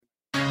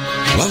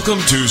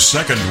Welcome to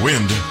Second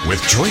Wind with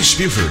Joyce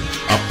Buford,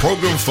 a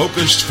program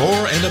focused for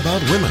and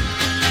about women.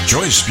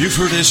 Joyce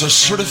Buford is a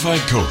certified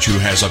coach who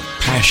has a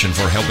passion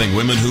for helping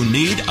women who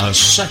need a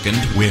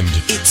second wind.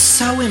 It's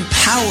so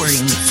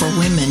empowering for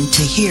women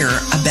to hear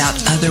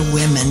about other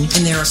women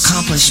and their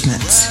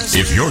accomplishments.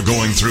 If you're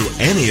going through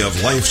any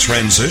of life's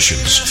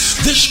transitions,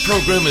 this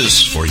program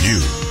is for you.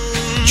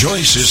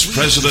 Joyce is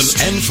president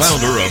and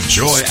founder of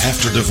Joy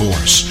After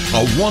Divorce,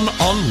 a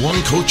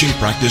one-on-one coaching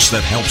practice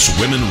that helps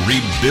women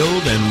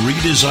rebuild and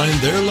redesign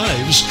their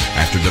lives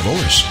after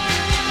divorce.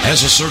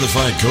 As a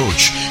certified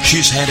coach,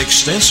 she's had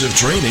extensive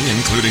training,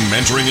 including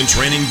mentoring and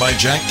training by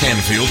Jack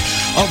Canfield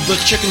of the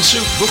Chicken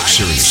Soup book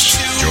series.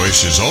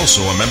 Joyce is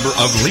also a member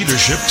of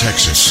Leadership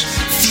Texas.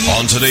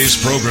 On today's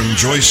program,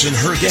 Joyce and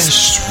her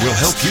guests will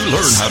help you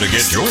learn how to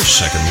get your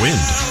second wind.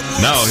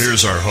 Now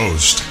here's our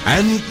host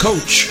and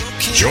coach,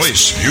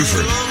 Joyce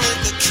Buford.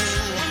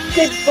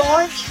 Good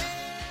morning.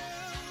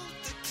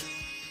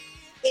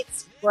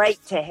 It's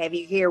great to have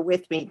you here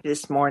with me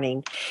this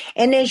morning.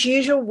 And as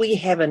usual, we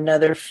have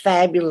another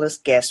fabulous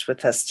guest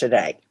with us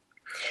today.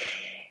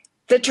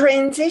 The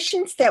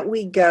transitions that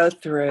we go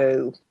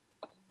through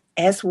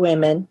as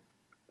women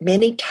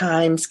many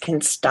times can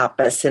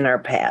stop us in our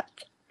path.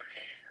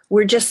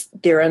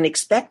 They're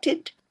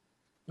unexpected.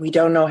 We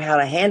don't know how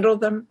to handle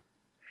them.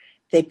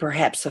 They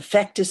perhaps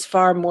affect us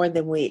far more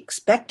than we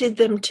expected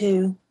them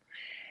to.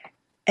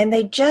 And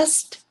they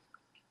just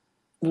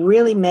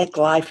really make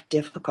life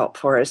difficult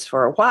for us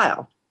for a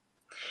while.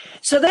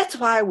 So that's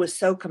why I was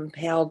so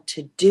compelled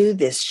to do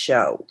this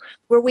show,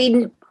 where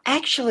we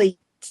actually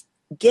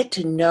get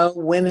to know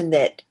women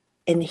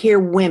and hear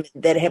women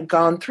that have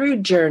gone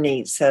through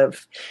journeys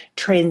of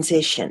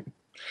transition.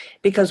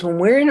 Because when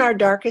we're in our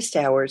darkest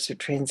hours of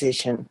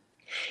transition,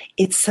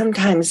 it's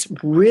sometimes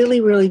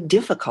really, really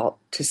difficult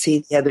to see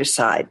the other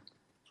side.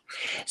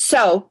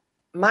 So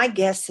my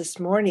guest this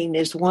morning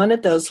is one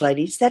of those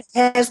ladies that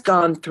has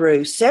gone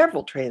through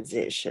several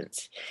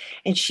transitions,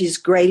 and she's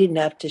great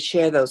enough to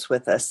share those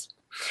with us.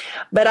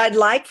 But I'd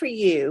like for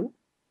you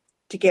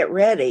to get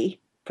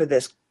ready for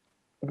this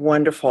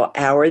wonderful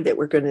hour that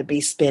we're going to be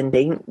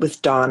spending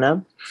with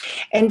Donna.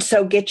 And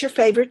so get your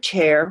favorite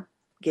chair,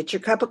 get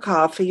your cup of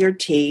coffee or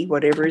tea,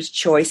 whatever is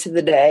choice of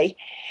the day,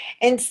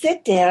 and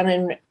sit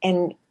down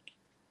and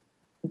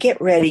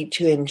get ready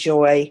to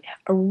enjoy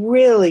a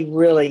really,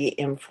 really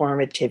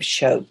informative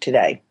show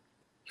today.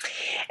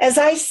 As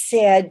I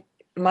said,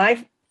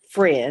 my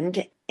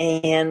friend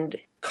and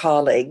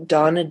colleague,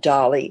 Donna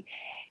Dawley,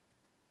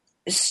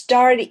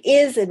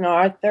 is an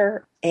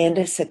author and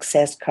a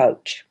success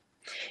coach.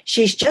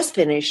 She's just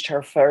finished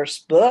her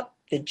first book,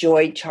 The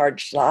Joy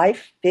Charged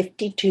Life,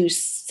 52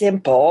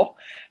 Simple,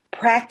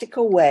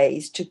 Practical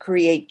Ways to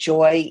Create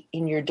Joy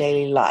in Your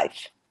Daily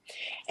Life.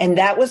 And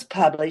that was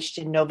published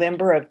in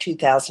November of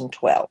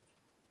 2012.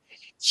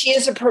 She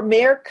is a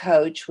premier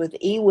coach with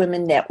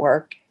eWomen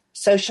Network,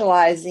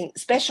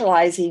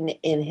 specializing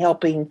in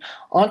helping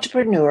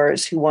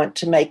entrepreneurs who want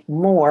to make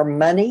more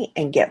money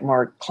and get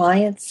more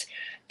clients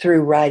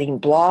through writing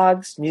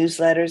blogs,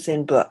 newsletters,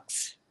 and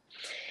books.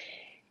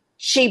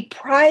 She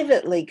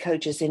privately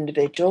coaches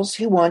individuals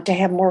who want to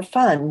have more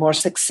fun, more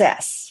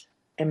success,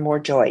 and more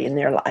joy in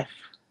their life,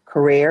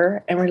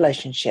 career, and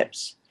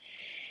relationships.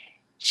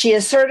 She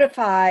is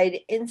certified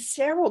in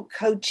several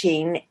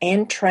coaching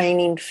and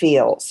training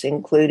fields,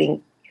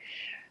 including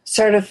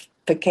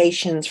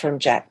certifications from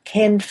Jack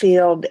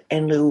Canfield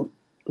and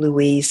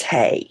Louise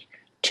Hay,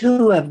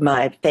 two of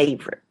my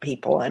favorite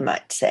people, I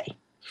might say.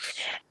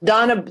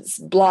 Donna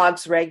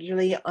blogs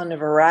regularly on a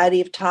variety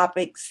of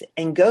topics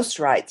and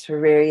ghostwrites for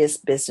various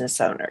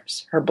business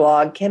owners. Her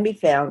blog can be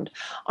found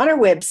on her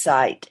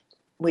website,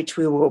 which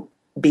we will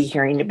be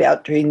hearing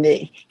about during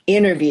the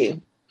interview.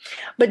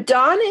 But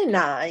Donna and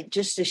I,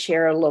 just to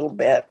share a little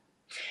bit,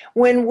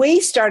 when we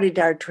started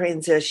our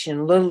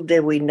transition, little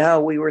did we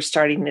know we were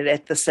starting it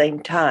at the same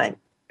time,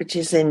 which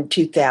is in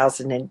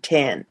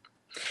 2010.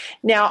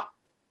 Now,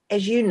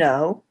 as you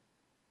know,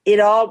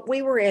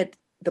 we were at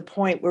the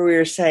point where we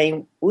were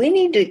saying we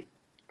need to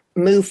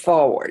move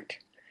forward.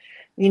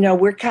 You know,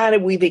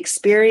 we've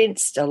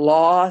experienced a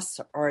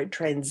loss or a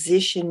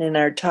transition in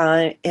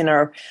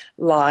our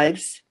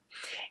lives.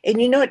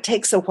 And it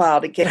takes a while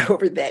to get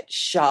over that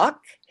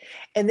shock.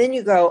 And then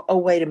you go, oh,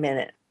 wait a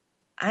minute.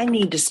 I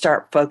need to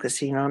start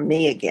focusing on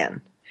me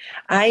again.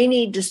 I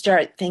need to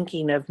start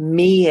thinking of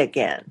me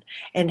again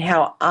and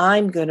how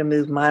I'm going to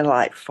move my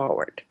life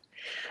forward.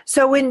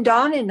 So when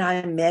Donna and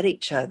I met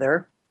each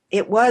other,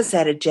 it was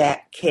at a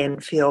Jack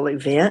Canfield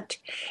event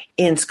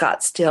in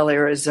Scottsdale,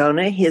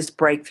 Arizona, his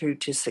breakthrough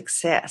to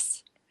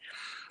success.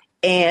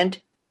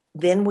 And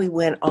then we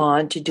went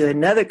on to do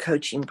another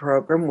coaching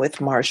program with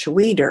Marsha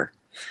Weeder.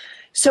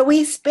 So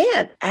we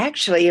spent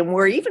actually, and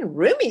we're even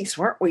roomies,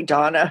 weren't we,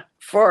 Donna,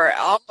 for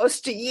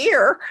almost a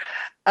year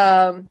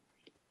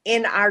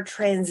in our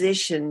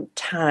transition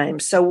time.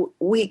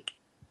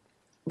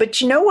 But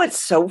you know what's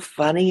so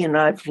funny, and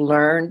I've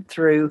learned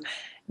through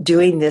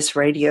doing this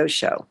radio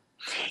show,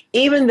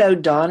 even though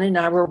Donna and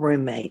I were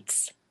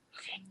roommates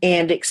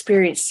and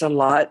experienced a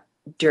lot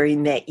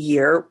during that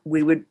year.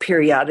 We would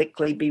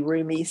periodically be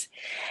roomies.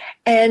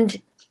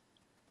 And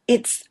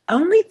it's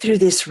only through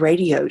this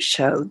radio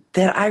show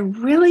that I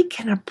really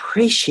can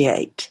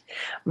appreciate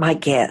my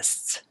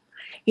guests.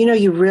 You know,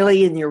 you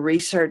really, in your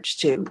research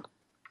to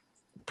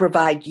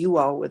provide you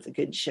all with a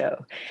good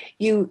show,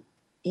 you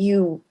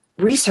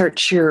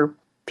research your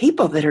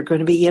people that are going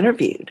to be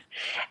interviewed.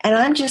 And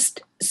I'm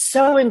just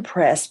so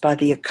impressed by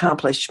the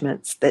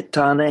accomplishments that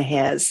Donna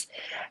has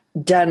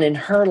done in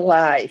her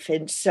life.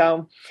 And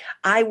so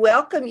I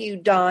welcome you,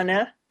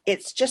 Donna.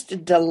 It's just a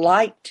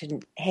delight to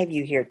have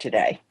you here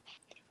today.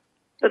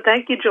 Well,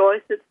 thank you,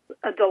 Joyce. It's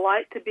a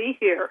delight to be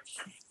here.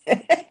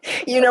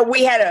 You know,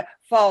 we had a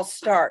false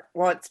start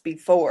once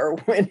before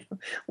when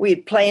we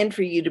had planned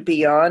for you to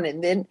be on,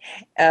 and then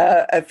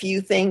a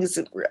few things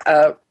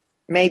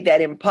made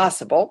that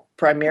impossible,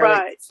 primarily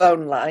Right. the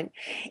phone line.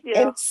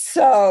 Yeah. And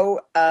so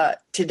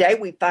today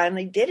we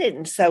finally did it,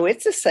 and so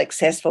it's a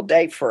successful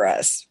day for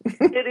us.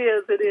 It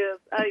is.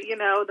 You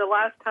know, the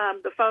last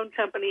time the phone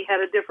company had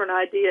a different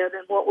idea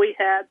than what we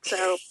had.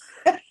 So,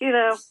 you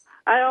know,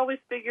 I always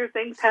figure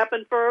things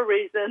happen for a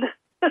reason.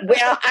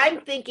 Well,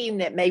 I'm thinking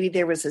that maybe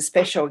there was a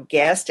special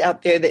guest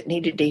out there that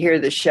needed to hear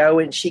the show,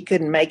 and she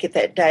couldn't make it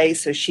that day,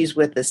 so she's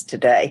with us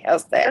today.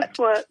 How's that?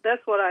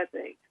 That's what I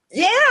think.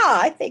 Yeah,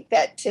 I think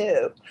that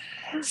too.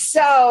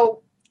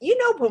 So, you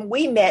know, when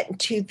we met in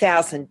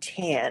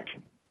 2010,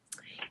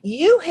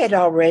 you had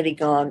already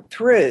gone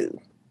through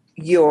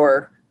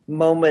your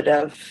moment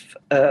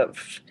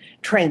of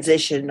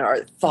transition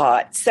or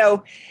thought.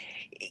 So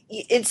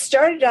it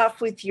started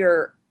off with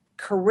your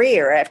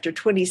career. After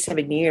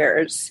 27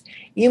 years,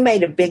 you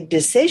made a big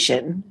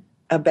decision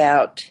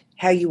about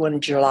how you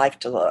wanted your life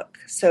to look.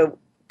 So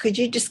could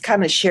you just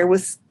kind of share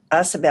with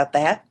us about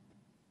that?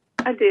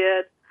 I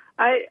did.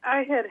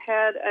 I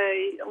had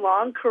a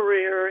long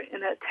career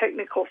in a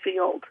technical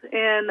field,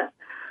 and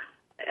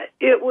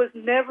it was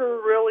never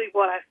really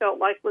what I felt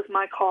like was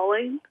my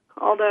calling,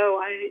 although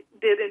I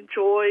did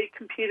enjoy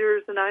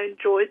computers and I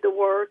enjoyed the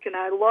work and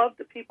I loved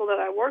the people that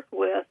I worked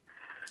with.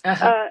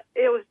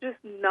 It was just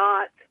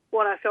not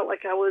what I felt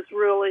like I was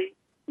really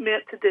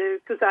meant to do,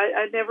 because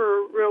I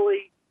never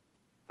really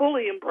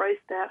fully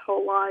embraced that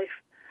whole life.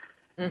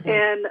 Mm-hmm.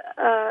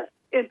 And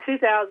in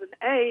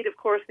 2008, of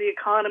course, the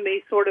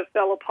economy sort of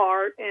fell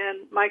apart,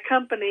 and my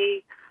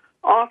company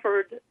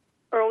offered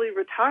early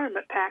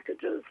retirement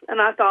packages.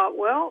 And I thought,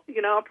 well,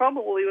 you know, I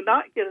probably would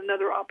not get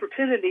another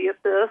opportunity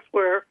at this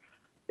where,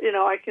 you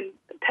know, I can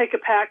take a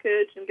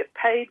package and get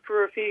paid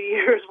for a few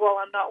years while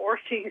I'm not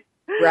working.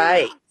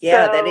 Right.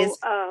 Yeah, so, that is.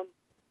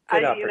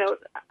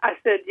 I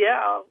said,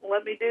 yeah,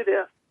 let me do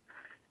this.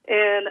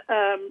 And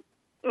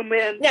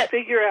then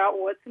figure out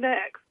what's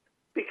next,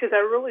 because I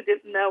really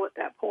didn't know at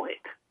that point.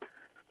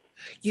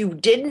 You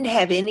didn't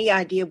have any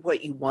idea of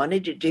what you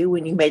wanted to do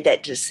when you made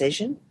that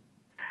decision?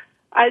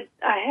 I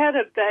had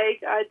a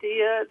vague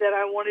idea that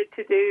I wanted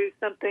to do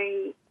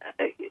something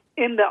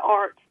in the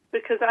arts,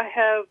 because I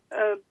have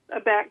a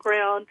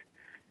background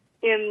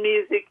in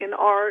music and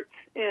art,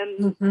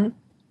 and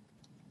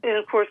and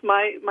of course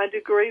my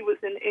degree was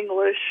in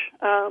English.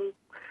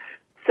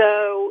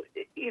 So,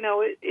 you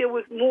know, it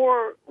was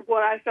more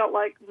what I felt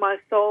like my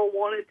soul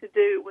wanted to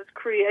do was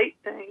create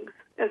things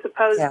as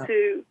opposed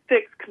to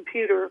fix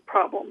computer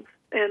problems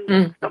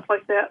and stuff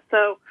like that.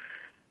 So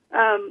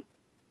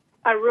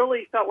I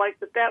really felt like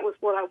that was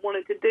what I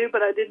wanted to do,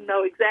 but I didn't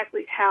know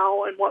exactly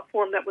how and what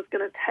form that was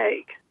going to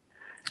take.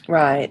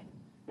 Right.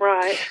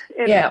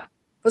 And yeah.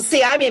 Well,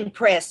 see, I'm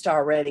impressed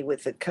already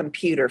with the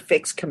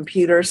fixed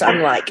computers.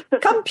 I'm like,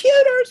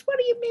 computers? What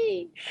do you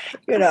mean?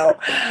 You know,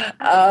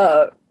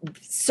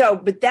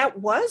 but that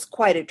was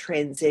quite a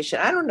transition.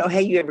 I don't know how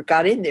you ever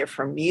got in there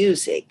from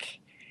music.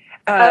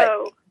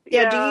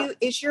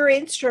 Is your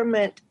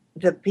instrument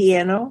the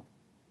piano?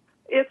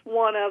 It's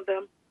one of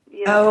them.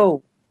 Yeah.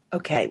 Oh,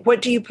 okay.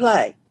 What do you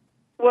play?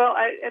 Well,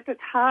 at the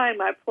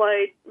time, I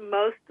played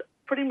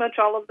pretty much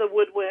all of the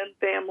woodwind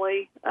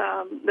family,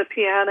 the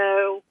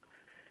piano,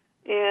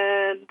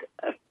 and,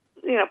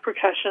 you know,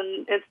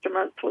 percussion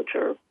instruments, which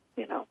are,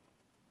 you know.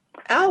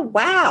 Oh,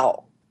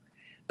 wow.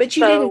 But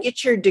you didn't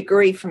get your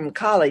degree from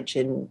college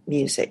in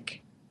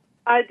music.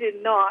 I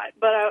did not,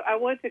 but I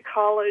went to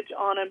college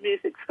on a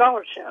music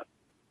scholarship,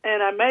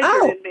 and I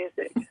majored in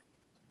music.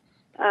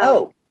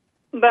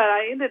 But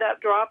I ended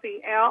up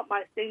dropping out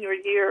my senior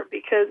year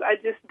because I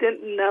just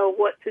didn't know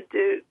what to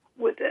do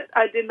with it.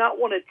 I did not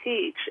want to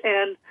teach,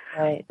 and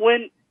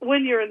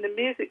when you're in the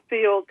music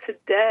field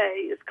today,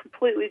 it's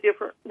completely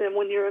different than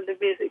when you're in the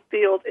music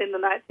field in the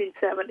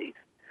 1970s.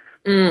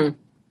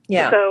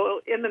 Yeah.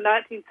 So in the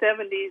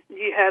 1970s,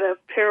 you had a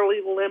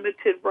fairly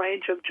limited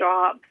range of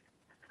jobs,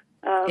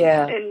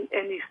 and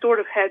you sort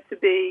of had to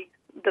be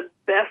the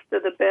best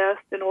of the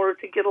best in order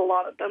to get a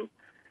lot of them,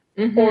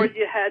 or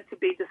you had to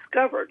be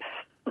discovered.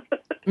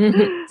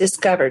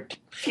 Discovered.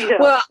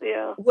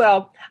 Yeah.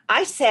 Well,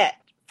 I sat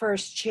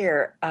first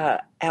chair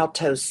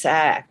alto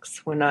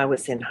sax when I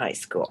was in high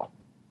school.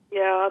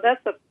 Yeah,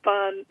 that's a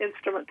fun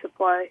instrument to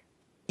play.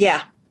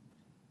 Yeah,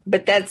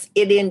 but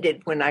it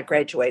ended when I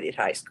graduated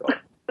high school.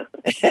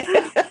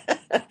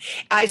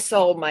 I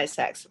sold my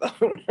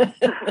saxophone.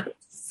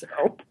 So,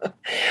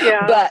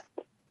 Yeah. but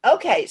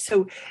okay,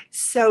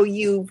 so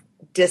you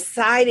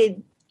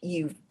decided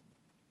you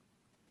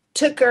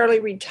took early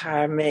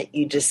retirement,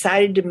 you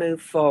decided to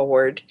move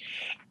forward,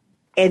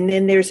 and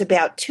then there's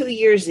about 2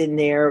 years in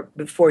there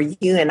before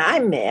you and I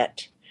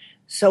met.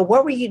 So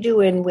what were you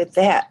doing with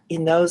that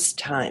in those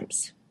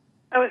times?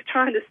 I was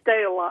trying to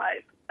stay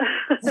alive.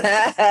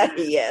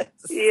 Yes.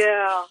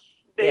 Yeah,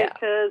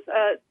 because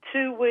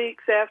 2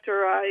 weeks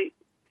after I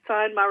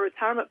signed my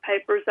retirement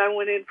papers, I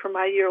went in for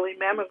my yearly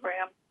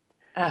mammogram,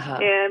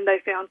 and they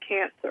found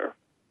cancer.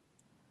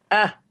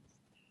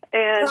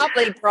 And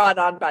probably brought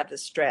on by the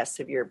stress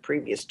of your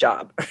previous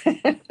job.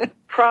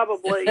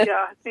 Probably,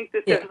 yeah. I think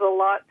that there's a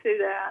lot to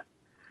that.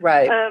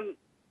 Right.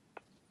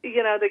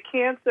 You know, the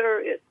cancer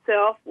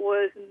itself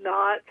was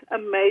not a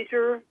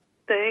major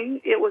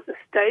thing. It was a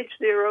stage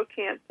 0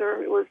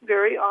 cancer. It was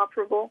very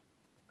operable.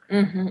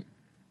 Mm-hmm.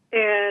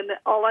 And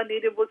all I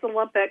needed was a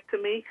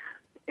lumpectomy.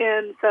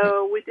 And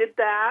so we did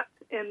that.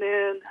 And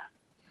then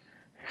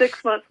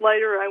 6 months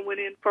later, I went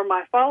in for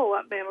my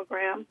follow-up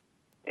mammogram,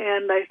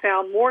 and they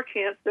found more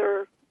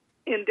cancer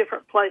in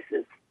different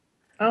places.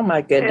 Oh,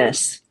 my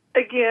goodness.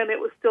 And again, it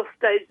was still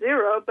stage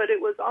 0, but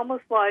it was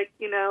almost like,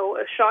 you know,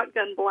 a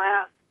shotgun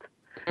blast.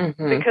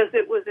 Mm-hmm. Because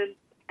it was in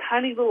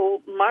tiny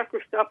little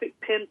microscopic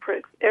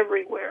pinpricks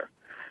everywhere.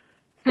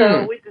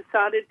 So we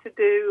decided to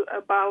do a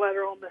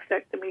bilateral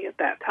mastectomy at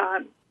that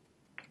time.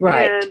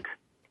 Right. And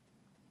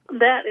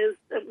that is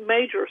a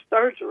major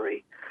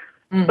surgery.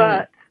 Mm-hmm.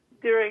 But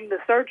during the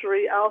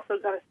surgery, I also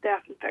got a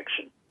staph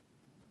infection.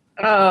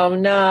 Oh,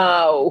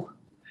 no.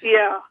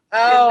 Yeah.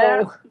 Oh.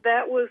 And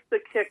that was the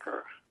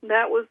kicker.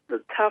 That was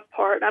the tough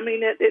part. I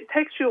mean, it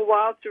takes you a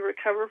while to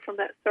recover from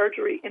that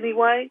surgery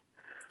anyway.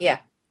 Yeah.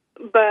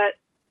 But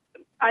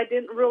I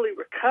didn't really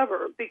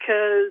recover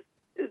because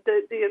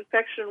the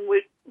infection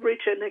would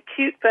reach an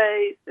acute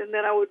phase, and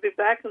then I would be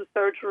back in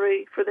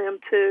surgery for them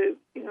to,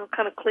 you know,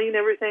 kind of clean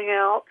everything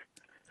out.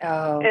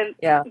 Oh, and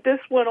this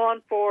went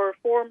on for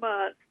 4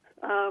 months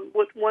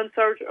with one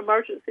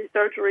emergency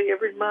surgery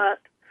every month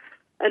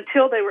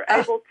until they were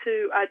able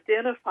to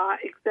identify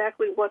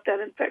exactly what that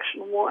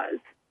infection was.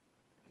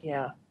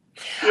 Yeah.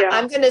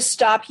 I'm going to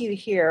stop you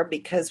here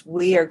because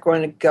we are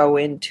going to go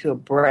into a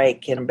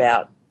break in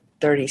about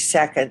 30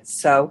 seconds.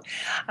 So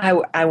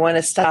I want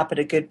to stop at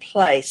a good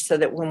place so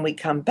that when we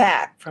come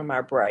back from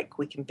our break,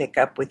 we can pick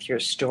up with your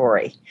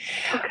story.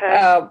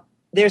 Okay.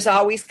 There's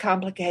always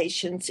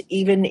complications.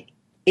 Even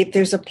if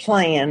there's a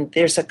plan,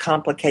 there's a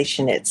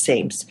complication, it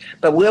seems.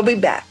 But we'll be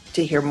back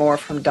to hear more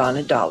from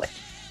Donna Dawley.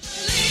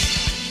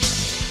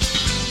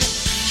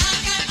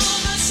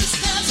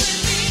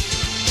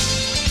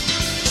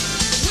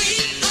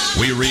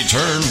 We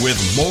return with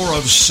more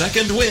of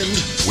Second Wind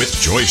with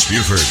Joyce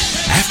Buford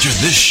after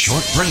this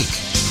short break.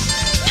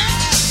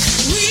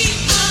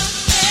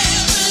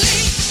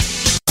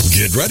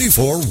 Get ready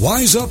for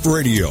Wise Up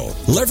Radio,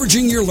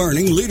 leveraging your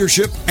learning,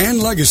 leadership,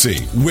 and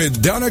legacy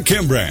with Donna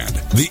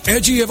Kimbrand, the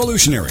Edgy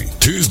Evolutionary,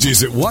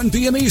 Tuesdays at 1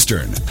 p.m.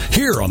 Eastern,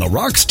 here on the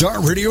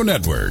Rockstar Radio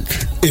Network.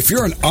 If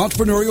you're an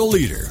entrepreneurial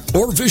leader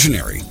or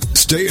visionary,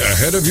 stay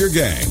ahead of your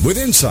game with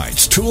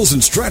insights, tools,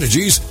 and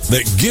strategies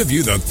that give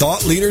you the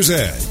thought leader's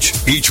edge.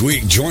 Each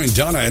week, join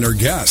Donna and her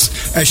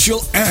guests as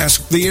she'll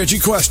ask the edgy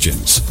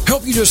questions,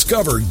 help you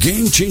discover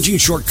game-changing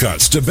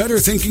shortcuts to better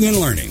thinking and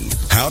learning,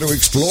 how to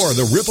explore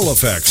the ripple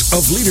effects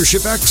of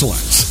leadership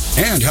excellence,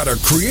 and how to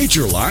create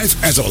your life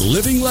as a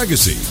living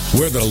legacy,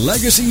 where the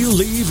legacy you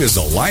leave is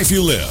the life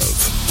you live.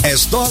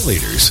 As thought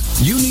leaders,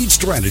 you need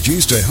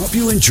strategies to help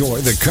you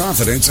enjoy the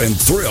confidence and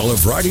thrill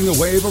of riding the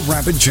wave of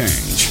rapid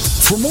change.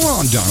 For more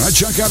on Donna,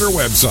 check out her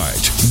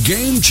website,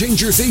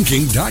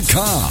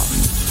 GameChangerThinking.com.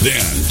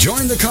 Then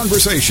join the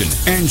conversation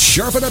and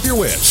sharpen up your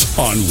wits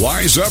on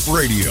Wise Up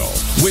Radio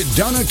with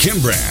Donna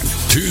Kimbrand,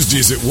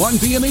 Tuesdays at 1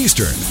 p.m.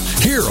 Eastern,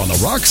 here on the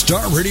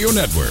Rockstar Radio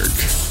Network.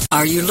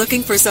 Are you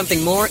looking for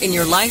something more in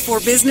your life or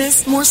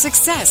business? More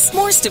success,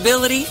 more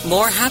stability,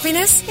 more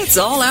happiness? It's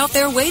all out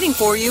there waiting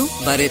for you,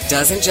 but it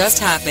doesn't just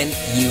happen.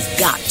 You've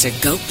got to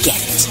go get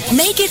it.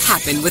 Make it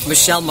happen with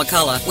Michelle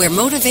McCullough, where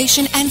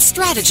motivation and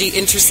strategy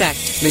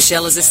intersect.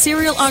 Michelle is a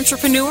serial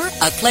entrepreneur,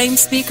 acclaimed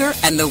speaker,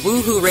 and the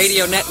Woohoo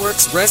Radio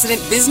Network's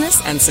resident business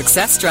and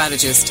success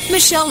strategist.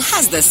 Michelle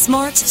has the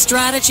smarts,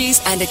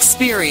 strategies, and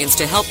experience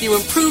to help you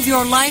improve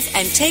your life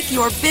and take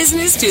your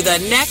business to the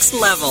next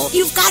level.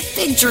 You've got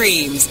big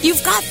dreams.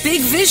 You've got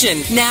big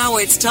vision. Now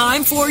it's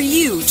time for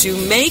you to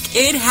make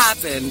it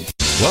happen.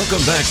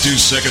 Welcome back to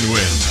Second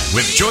Wind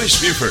with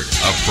Joyce Buford,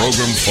 a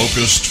program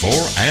focused for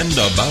and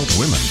about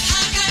women.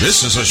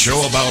 This is a show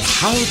about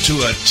how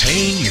to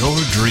attain your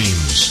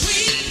dreams.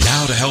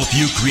 Now to help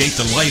you create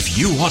the life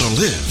you want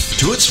to live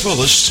to its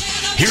fullest,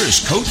 here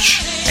is coach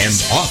and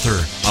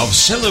author of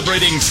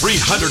Celebrating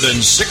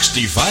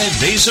 365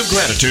 Days of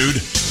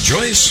Gratitude,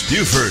 Joyce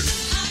Buford.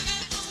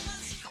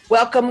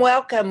 Welcome,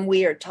 welcome.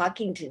 We are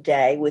talking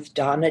today with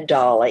Donna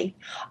Dawley,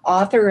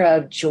 author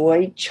of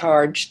Joy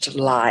Charged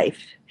Life.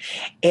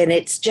 And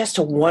it's just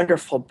a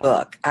wonderful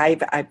book.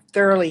 I've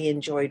thoroughly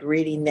enjoyed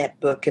reading that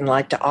book and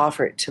like to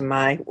offer it to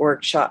my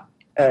workshop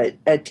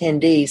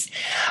attendees.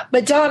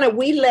 But Donna,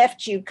 we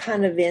left you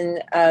kind of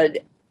in a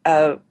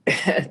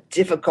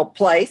difficult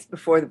place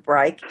before the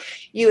break.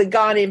 You had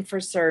gone in for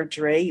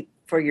surgery,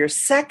 for your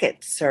second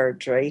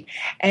surgery,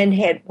 and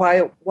had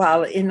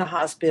while in the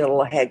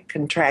hospital had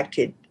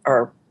contracted,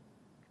 or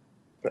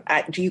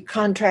do you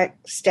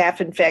contract staph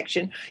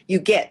infection? You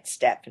get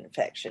staph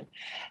infection.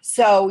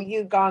 So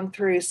you've gone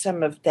through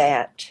some of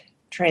that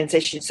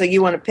transition. So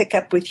you want to pick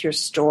up with your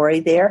story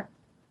there?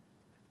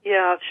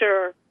 Yeah,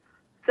 sure.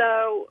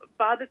 So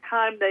by the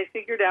time they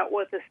figured out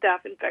what the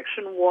staph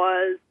infection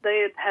was,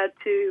 they had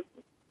to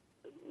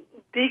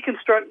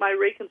deconstruct my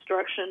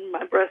reconstruction,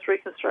 my breast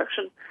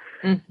reconstruction,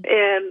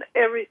 and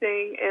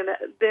everything. And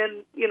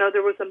then,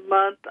 there was a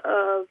month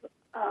of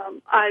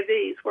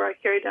IVs where I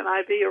carried an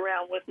IV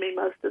around with me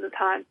most of the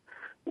time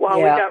while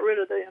we got rid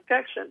of the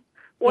infection.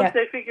 Once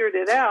they figured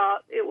it out,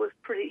 it was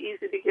pretty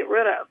easy to get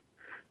rid of.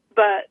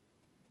 But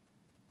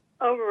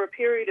over a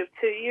period of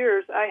 2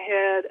 years, I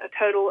had a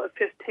total of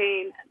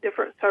 15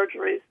 different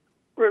surgeries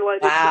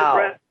related to the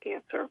breast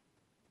cancer.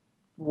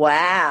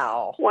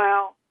 Wow.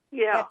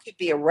 Yeah. That could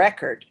be a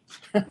record.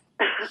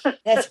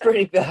 That's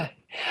pretty good.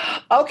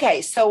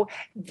 Okay, so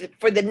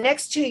for the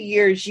next 2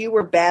 years, you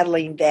were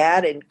battling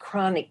that and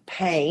chronic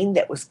pain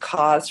that was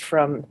caused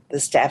from the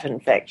staph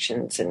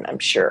infections and I'm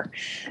sure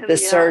the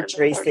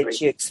surgeries that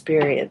you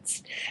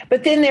experienced.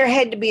 But then there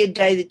had to be a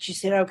day that you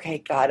said, okay,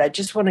 God, I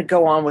just want to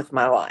go on with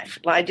my life.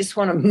 I just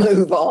want to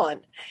move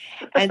on.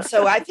 And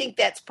so I think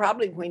that's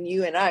probably when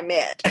you and I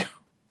met.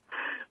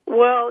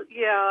 Well,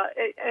 yeah,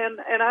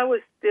 and I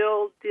was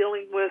still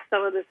dealing with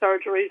some of the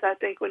surgeries. I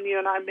think when you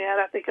and I met,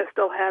 I think I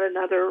still had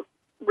another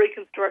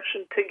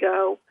reconstruction to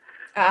go.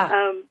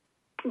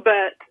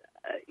 But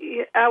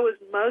I was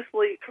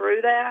mostly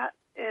through that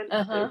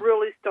and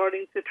really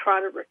starting to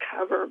try to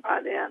recover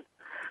by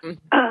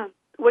then,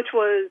 which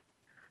was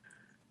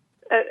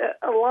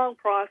a long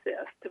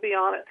process, to be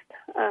honest.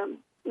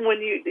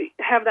 When you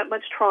have that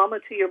much trauma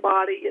to your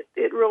body,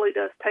 it really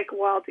does take a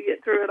while to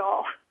get through it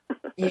all.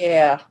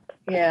 Yeah.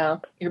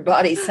 Your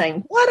body's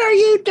saying, "What are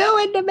you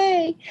doing to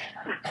me?"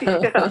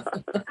 Yeah.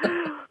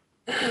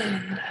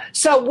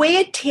 So we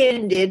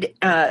attended.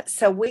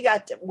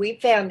 We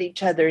found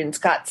each other in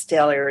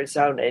Scottsdale,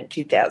 Arizona, in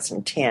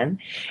 2010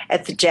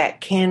 at the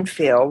Jack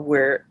Canfield,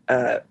 where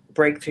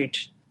Breakthrough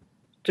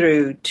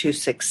Through to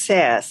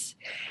Success,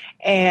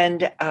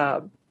 and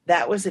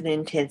that was an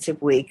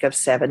intensive week of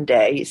 7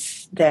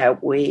 days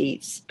that we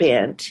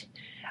spent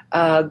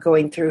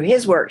going through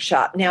his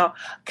workshop. Now,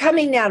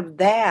 coming out of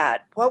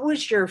that, what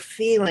was your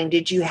feeling?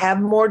 Did you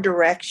have more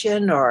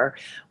direction, or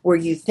were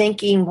you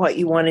thinking what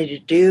you wanted to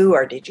do,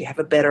 or did you have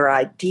a better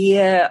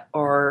idea,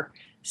 or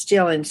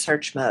still in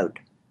search mode?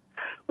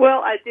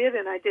 Well, I did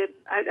and I didn't.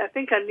 I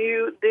think I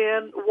knew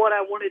then what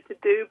I wanted to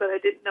do, but I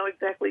didn't know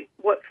exactly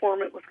what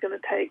form it was going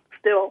to take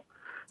still.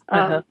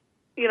 I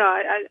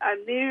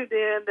knew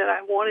then that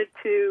I wanted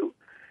to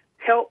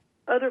help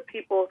other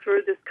people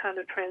through this kind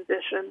of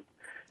transition.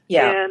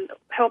 And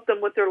help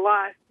them with their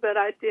life, but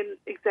I didn't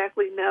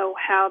exactly know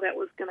how that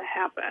was going to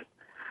happen.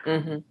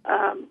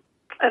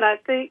 And I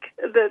think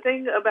the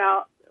thing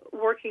about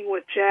working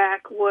with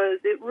Jack was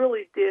it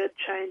really did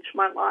change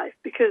my life,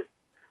 because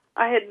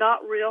I had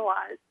not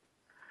realized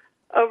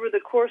over the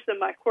course of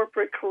my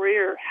corporate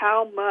career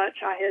how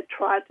much I had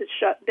tried to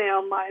shut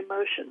down my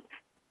emotions.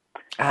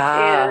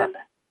 And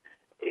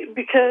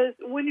because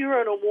when you're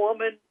a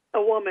woman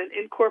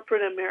in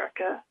corporate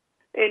America,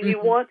 and you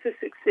want to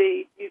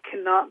succeed, you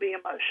cannot be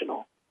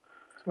emotional.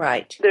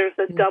 Right. There's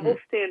a double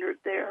standard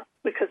there,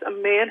 because a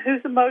man who's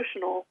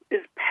emotional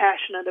is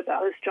passionate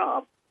about his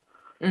job.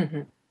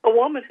 A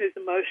woman who's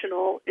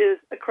emotional is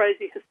a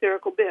crazy,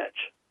 hysterical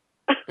bitch.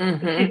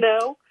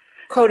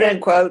 Quote,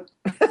 unquote.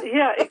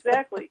 Yeah,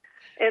 exactly.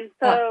 And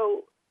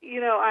so,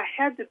 I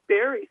had to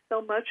bury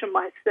so much of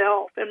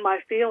myself and my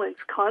feelings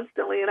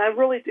constantly, and I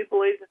really do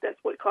believe that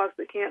that's what caused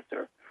the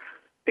cancer,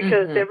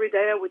 because every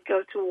day I would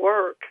go to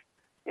work,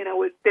 and I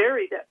would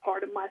bury that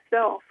part of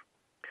myself.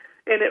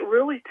 And it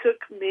really took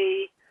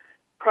me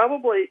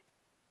probably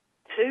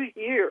 2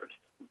 years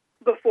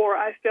before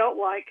I felt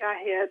like I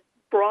had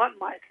brought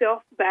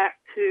myself back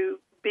to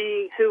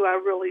being who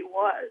I really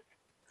was.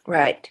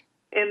 Right.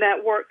 And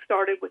that work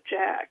started with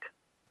Jack.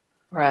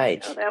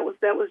 Right. That was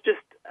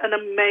just an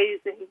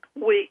amazing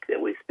week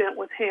that we spent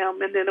with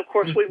him. And then, of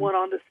course, we went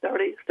on to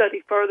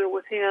study further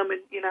with him.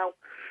 And,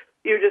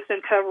 you're just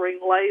uncovering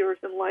layers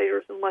and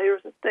layers and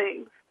layers of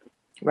things.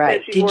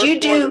 Right.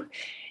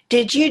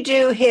 Did you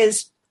do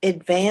his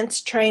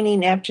advanced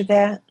training after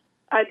that?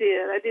 I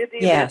did. I did the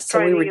advanced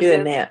training. So we were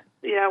doing that.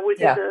 Yeah, we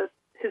did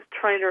his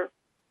trainer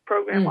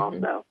program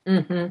also.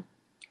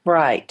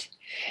 Right.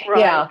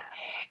 Yeah.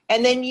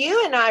 And then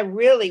you and I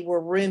really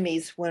were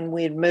roomies when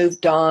we had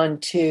moved on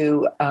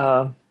to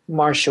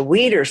Marsha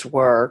Weeder's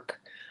work,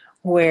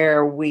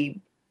 where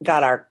we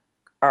got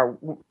our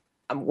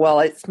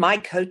it's my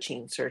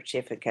coaching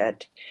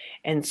certificate,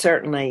 and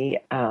certainly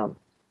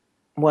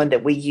one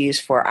that we use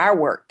for our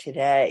work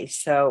today.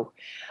 So,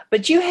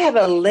 but you have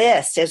a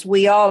list, as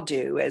we all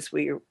do, as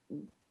we're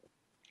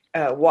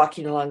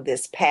walking along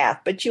this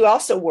path. But you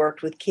also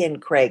worked with Ken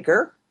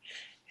Krager,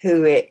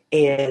 who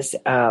is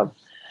a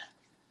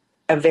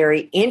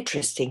very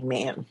interesting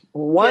man,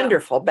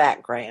 wonderful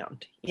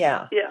background.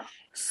 Yeah. Yeah.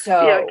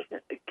 So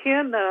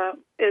Ken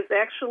is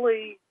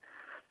actually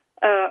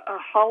a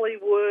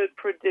Hollywood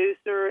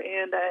producer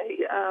and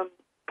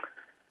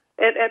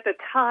at the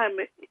time,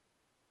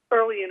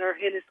 early in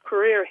his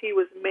career, he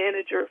was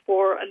manager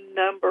for a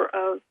number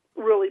of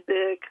really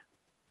big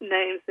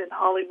names in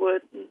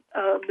Hollywood,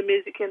 the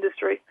music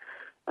industry.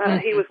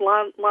 He was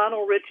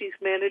Lionel Richie's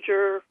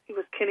manager. He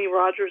was Kenny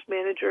Rogers'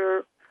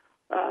 manager.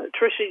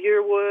 Trisha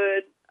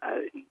Yearwood,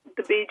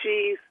 the Bee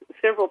Gees,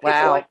 several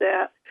people like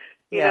that.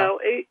 You know,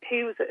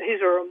 he's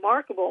a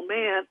remarkable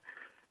man,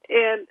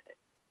 and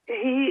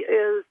he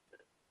is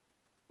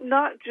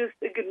not just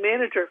a good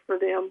manager for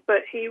them,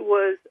 but he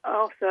was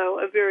also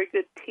a very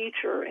good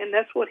teacher, and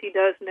that's what he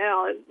does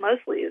now. And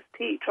mostly is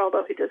teach,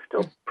 although he does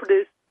still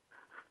produce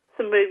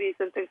some movies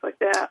and things like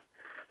that.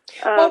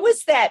 What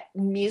was that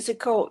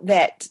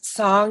that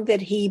song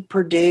that he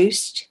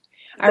produced?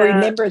 I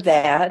remember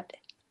that.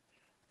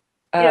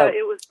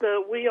 It was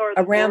the We Are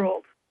the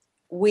World.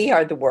 We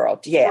Are the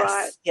World, yes.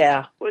 Right.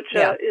 Yeah. Which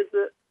is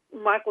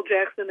Michael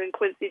Jackson and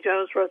Quincy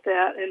Jones wrote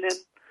that, and then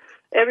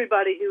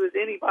everybody who was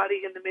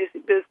anybody in the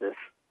music business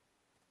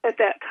at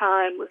that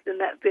time was in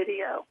that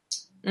video.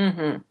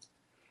 Mm-hmm.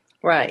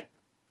 Right.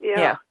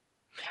 Yeah.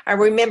 I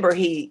remember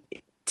he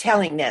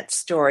telling that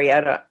story.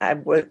 I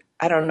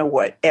don't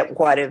know at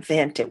what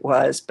event it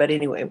was, but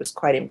anyway, it was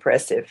quite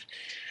impressive.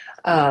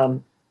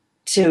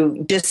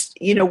 To just,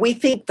 we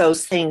think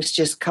those things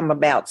just come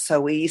about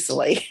so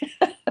easily.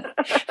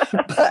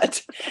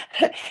 But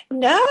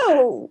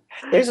no,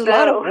 there's a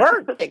lot of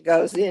work that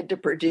goes into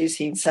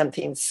producing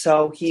something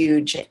so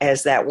huge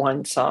as that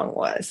one song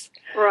was.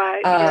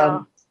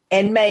 Right.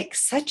 And make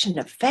such an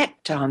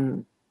effect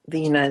on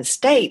the United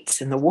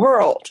States and the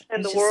world.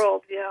 And the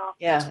world, yeah.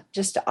 Yeah,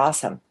 just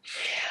awesome.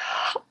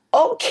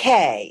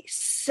 Okay,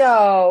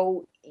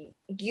 so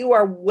you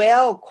are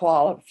well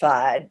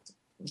qualified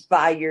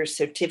by your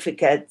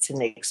certificates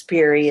and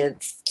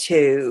experience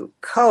to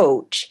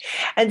coach.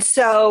 And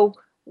so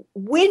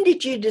when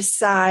did you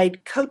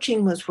decide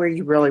coaching was where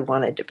you really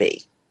wanted to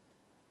be?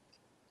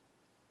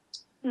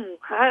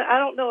 I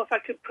don't know if I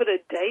could put a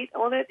date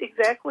on it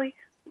exactly,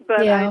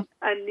 but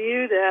I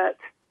knew that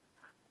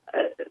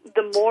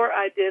the more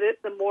I did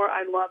it, the more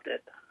I loved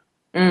it.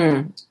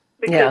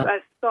 Because I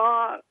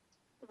saw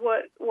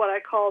what I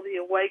call the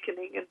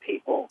awakening in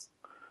people.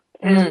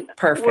 And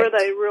where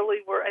they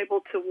really were able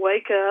to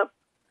wake up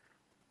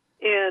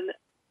and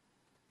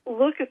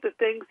look at the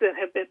things that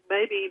have been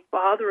maybe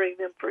bothering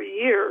them for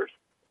years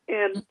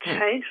and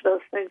change those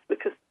things,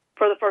 because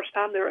for the first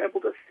time they were able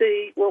to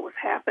see what was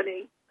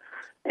happening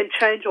and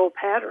change old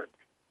patterns.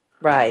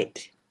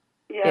 Right.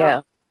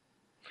 Yeah.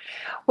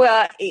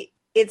 Well,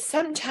 it's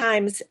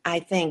sometimes, I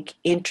think,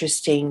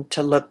 interesting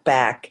to look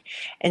back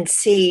and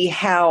see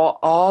how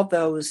all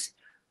those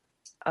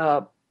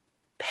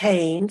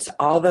pains,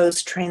 all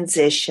those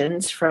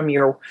transitions from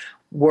your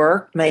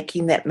work,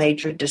 making that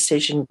major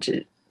decision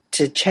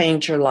to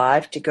change your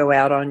life, to go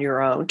out on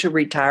your own, to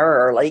retire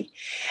early,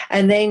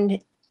 and then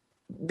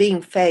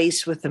being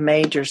faced with a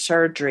major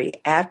surgery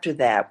after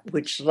that,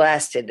 which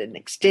lasted an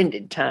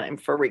extended time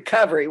for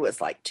recovery, was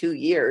like 2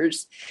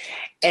 years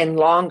and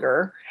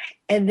longer.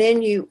 And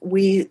then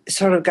we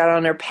sort of got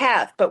on our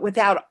path, but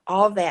without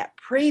all that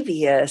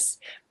previous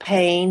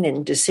pain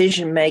and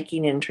decision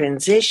making and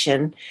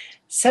transition,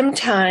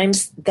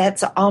 sometimes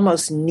that's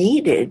almost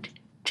needed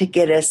to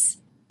get us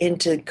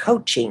into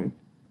coaching.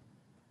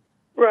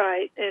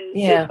 Right, and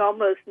it's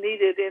almost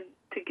needed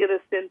to get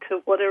us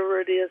into whatever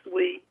it is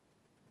we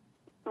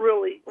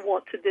really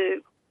want to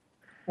do.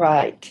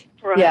 Right.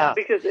 Yeah.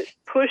 Because it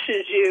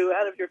pushes you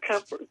out of your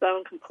comfort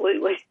zone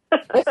completely.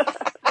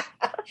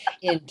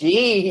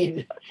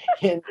 Indeed.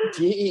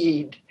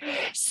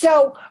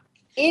 So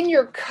in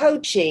your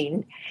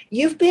coaching,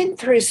 you've been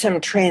through some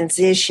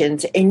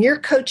transitions, and you're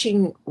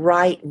coaching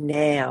right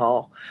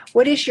now.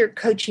 What is your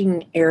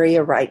coaching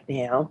area right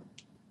now?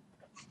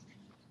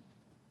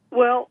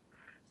 Well,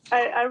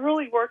 I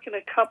really work in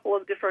a couple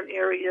of different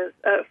areas.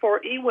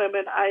 For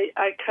eWomen,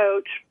 I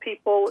coach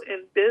people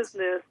in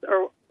business,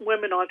 or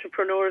women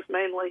entrepreneurs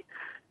mainly,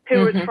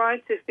 who are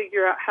trying to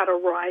figure out how to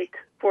write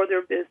for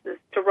their business,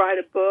 to write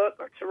a book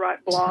or to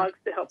write blogs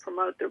to help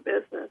promote their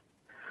business.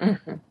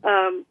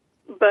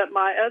 But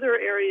my other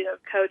area of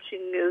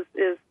coaching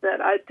is that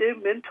I do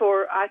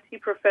mentor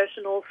IT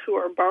professionals who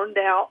are burned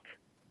out,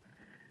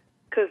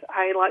 because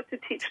I like to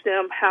teach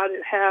them how to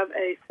have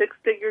a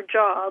six-figure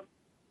job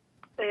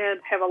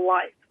and have a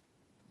life.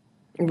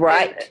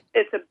 Right. And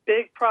it's a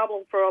big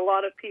problem for a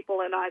lot of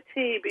people in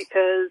IT,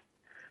 because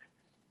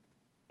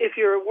if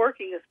you're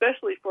working,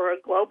 especially for a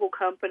global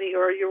company,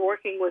 or you're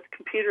working with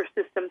computer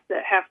systems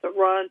that have to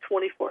run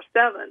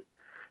 24/7,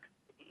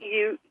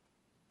 you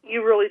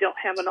really don't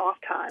have an off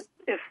time.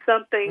 If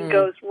something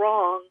goes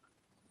wrong,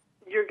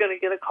 you're going to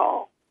get a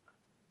call.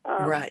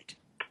 Right.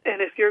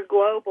 And if you're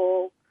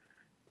global,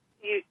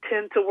 you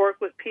tend to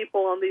work with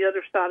people on the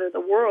other side of the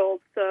world.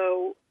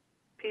 So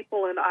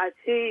people in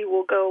IT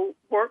will go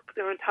work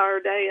their entire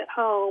day at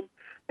home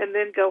and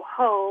then go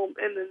home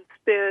and then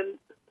spend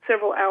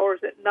several hours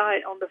at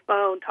night on the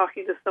phone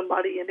talking to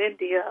somebody in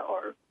India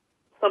or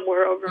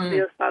somewhere over on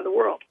the other side of the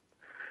world.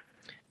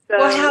 So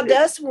well, how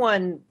does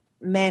one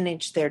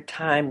manage their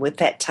time with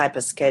that type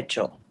of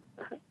schedule?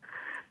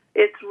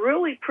 It's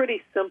really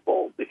pretty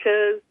simple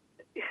because,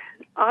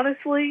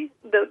 honestly,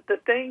 the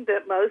thing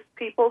that most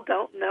people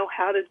don't know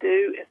how to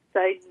do is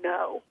say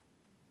no.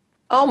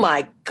 Oh,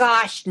 my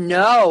gosh,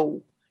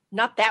 no.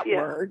 Not that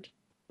word.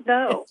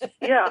 No.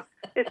 Yeah.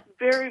 It's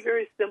very,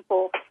 very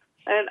simple.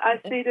 And I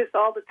see this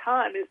all the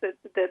time, is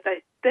that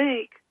they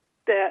think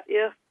that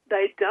if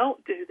they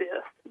don't do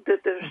this, that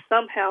they're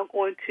somehow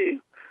going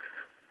to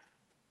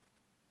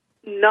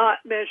not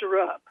measure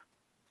up.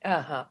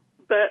 Uh-huh.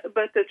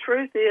 But the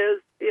truth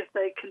is, if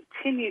they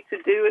continue to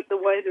do it the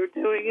way they're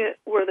doing it,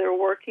 where they're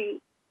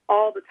working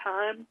all the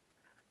time,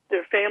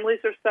 their families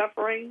are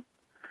suffering,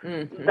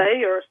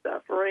 they are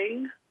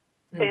suffering,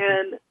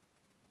 and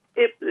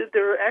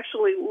they're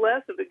actually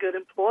less of a good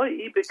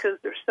employee because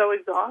they're so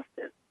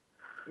exhausted.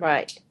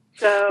 Right.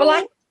 So,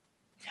 well,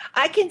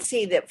 I can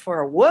see that for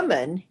a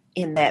woman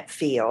in that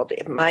field,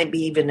 it might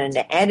be even an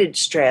added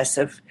stress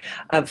of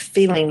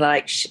feeling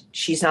like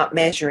she's not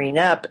measuring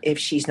up if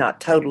she's not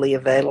totally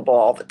available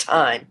all the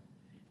time.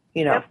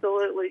 You know.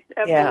 Absolutely.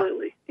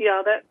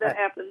 Yeah, that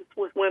happens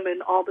with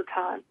women all the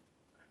time.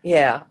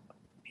 Yeah.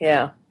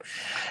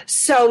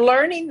 So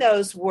learning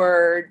those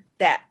words,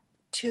 that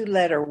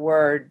 2-letter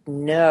word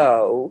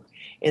no,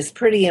 is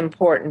pretty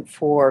important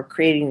for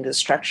creating the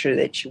structure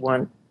that you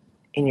want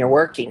in your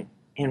working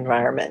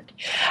environment.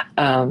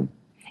 And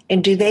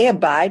do they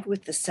abide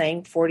with the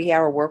same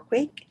 40-hour work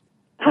week?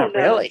 Not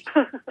really.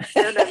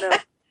 No.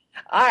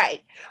 All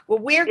right. Well,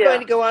 we're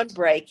going to go on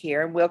break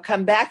here, and we'll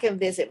come back and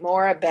visit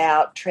more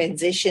about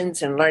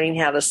transitions and learning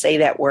how to say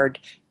that word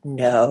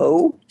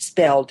no,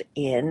 spelled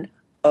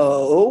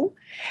N-O,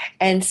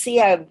 and see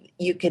how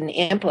you can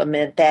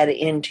implement that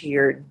into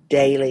your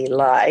daily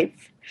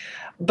life.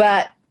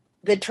 But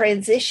the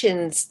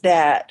transitions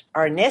that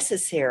are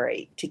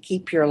necessary to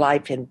keep your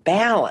life in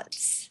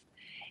balance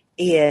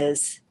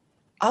is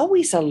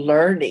always a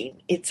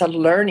learning. It's a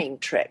learning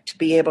trick to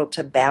be able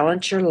to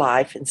balance your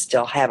life and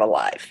still have a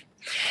life.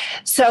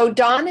 So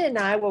Donna and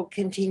I will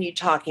continue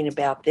talking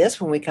about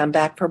this when we come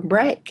back from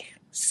break.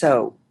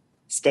 So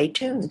stay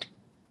tuned.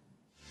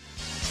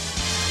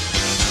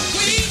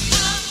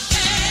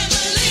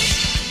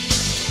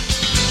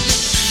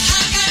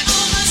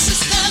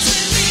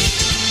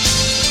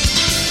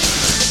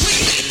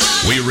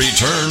 We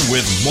return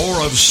with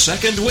more of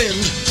Second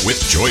Wind with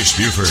Joyce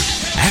Buford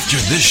after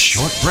this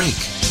short break.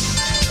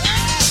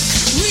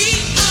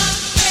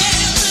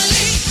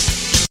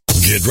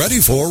 Get ready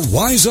for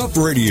Wise Up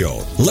Radio,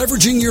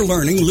 leveraging your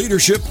learning,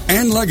 leadership,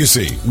 and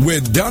legacy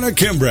with Donna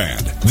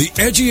Kimbrand, the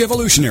Edgy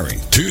Evolutionary,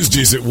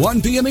 Tuesdays at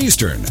 1 p.m.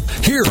 Eastern,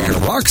 here on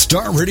the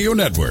Rockstar Radio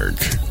Network.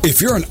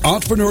 If you're an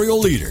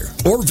entrepreneurial leader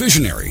or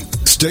visionary,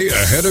 stay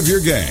ahead of your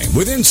game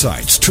with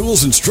insights,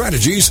 tools, and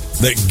strategies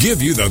that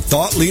give you the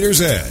thought leader's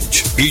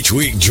edge. Each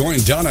week, join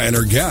Donna and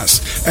her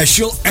guests as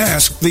she'll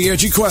ask the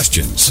edgy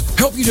questions,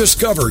 help you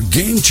discover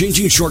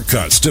game-changing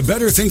shortcuts to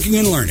better thinking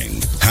and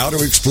learning, how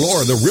to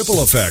explore the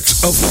ripple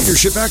effects of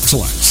leadership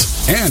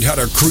excellence, and how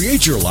to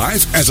create your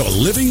life as a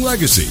living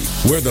legacy,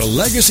 where the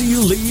legacy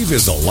you leave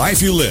is the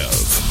life you live.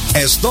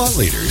 As thought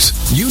leaders,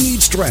 you need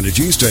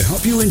strategies to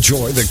help you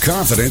enjoy the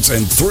confidence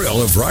and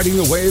thrill of riding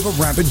the wave of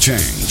rapid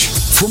change.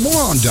 For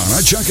more on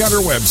Donna, check out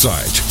her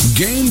website,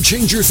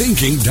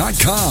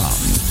 GameChangerThinking.com.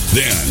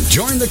 Then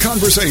join the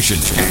conversation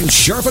and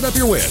sharpen up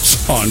your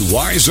wits on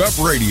Wise Up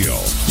Radio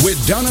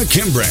with Donna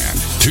Kimbrand,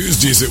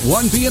 Tuesdays at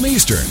 1 p.m.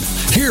 Eastern,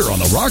 here on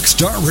the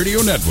Rockstar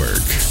Radio Network.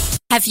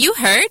 Have you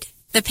heard?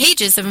 The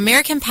pages of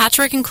American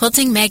Patchwork and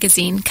Quilting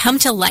magazine come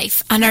to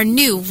life on our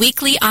new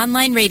weekly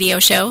online radio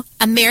show,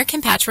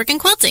 American Patchwork and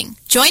Quilting.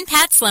 Join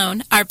Pat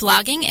Sloan, our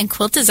blogging and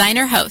quilt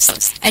designer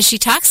host, as she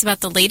talks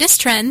about the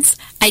latest trends,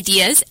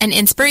 ideas, and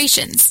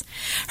inspirations.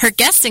 Her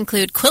guests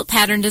include quilt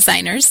pattern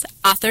designers,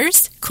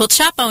 authors, quilt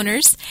shop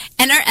owners,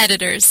 and our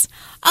editors.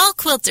 All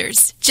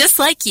quilters, just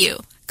like you.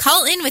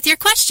 Call in with your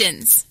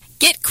questions.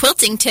 Get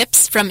quilting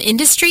tips from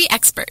industry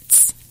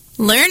experts.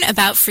 Learn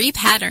about free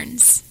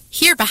patterns.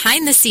 Hear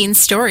behind-the-scenes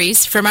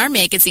stories from our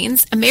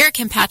magazines,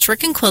 American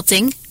Patchwork and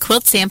Quilting,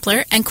 Quilt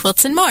Sampler, and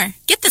Quilts and More.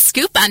 Get the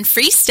scoop on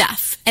free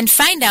stuff and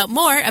find out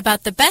more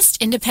about the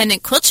best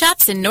independent quilt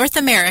shops in North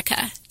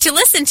America. To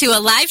listen to a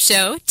live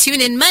show,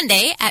 tune in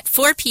Monday at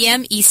 4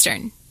 p.m.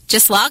 Eastern.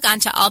 Just log on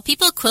to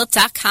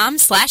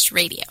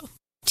allpeoplequilt.com/radio.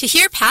 To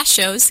hear past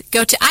shows,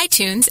 go to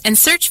iTunes and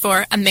search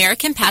for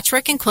American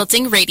Patchwork and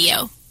Quilting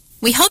Radio.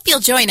 We hope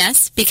you'll join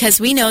us because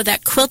we know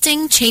that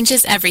quilting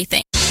changes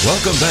everything.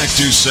 Welcome back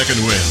to Second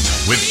Wind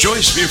with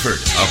Joyce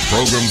Buford, a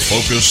program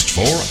focused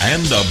for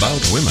and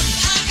about women.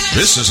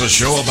 This is a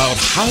show about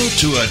how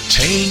to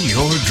attain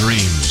your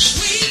dreams.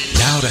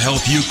 Now to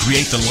help you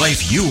create the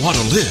life you want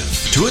to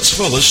live to its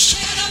fullest,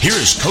 here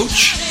is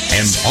coach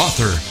and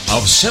author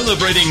of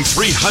Celebrating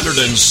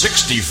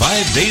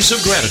 365 Days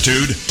of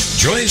Gratitude,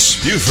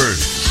 Joyce Buford.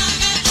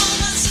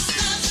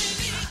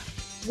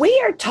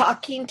 We are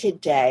talking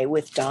today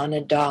with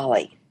Donna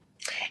Dawley.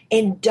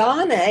 And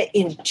Donna,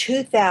 in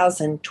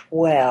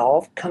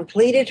 2012,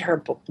 completed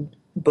her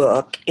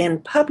book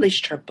and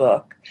published her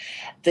book,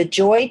 The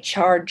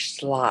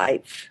Joy-Charged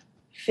Life,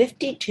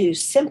 52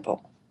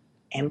 Simple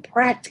and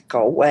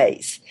Practical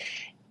Ways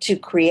to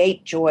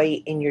Create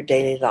Joy in Your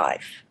Daily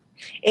Life.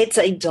 It's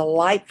a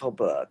delightful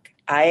book.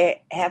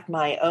 I have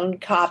my own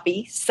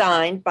copy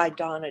signed by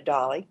Donna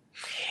Dawley,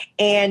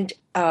 and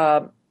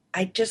I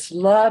just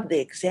love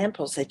the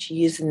examples that you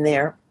use in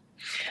there,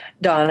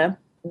 Donna.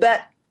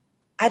 But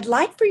I'd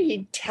like for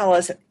you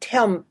to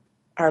tell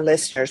our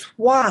listeners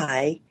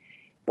why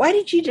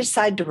did you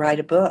decide to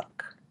write a book?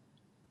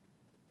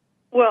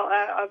 Well,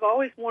 I've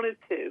always wanted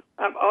to.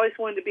 I've always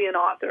wanted to be an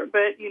author,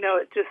 but,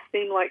 it just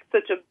seemed like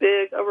such a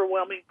big,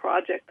 overwhelming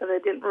project that I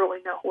didn't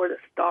really know where to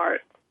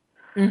start.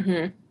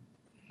 Mm-hmm.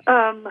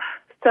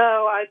 So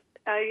I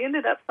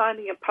ended up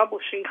signing a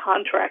publishing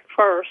contract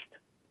first,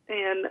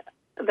 and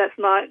that's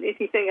not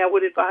anything I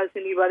would advise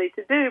anybody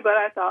to do, but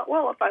I thought,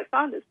 well, if I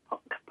sign this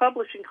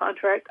publishing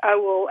contract, I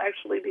will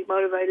actually be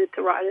motivated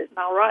to write it, and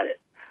I'll write it.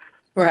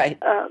 Right.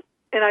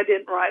 And I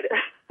didn't write it.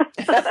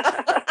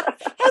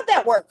 How'd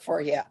that work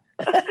for you?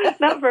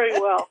 Not very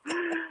well.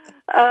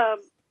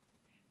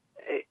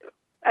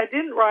 I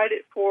didn't write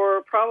it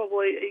for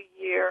probably a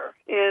year,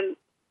 and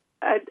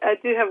I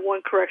do have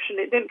one correction.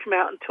 It didn't come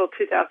out until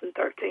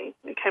 2013.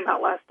 It came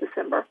out last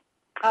December.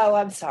 Oh,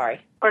 I'm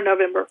sorry. Or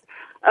November.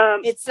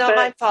 It's not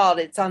my fault.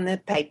 It's on the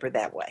paper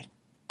that way.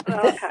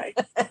 Okay.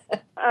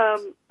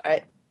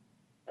 Right.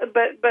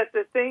 But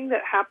the thing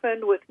that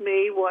happened with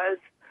me was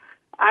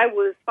I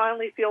was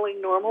finally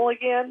feeling normal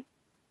again.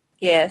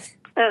 Yes.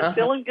 And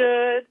feeling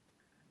good.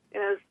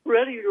 And I was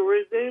ready to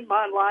resume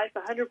my life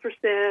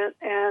 100%.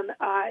 And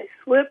I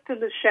slipped in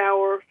the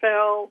shower,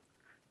 fell,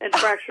 and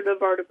fractured a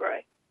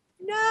vertebrae.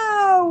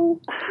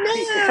 No.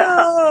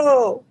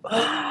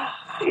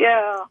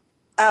 Yeah.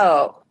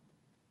 Oh.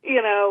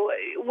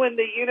 When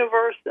the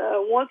universe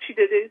wants you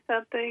to do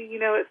something,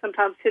 it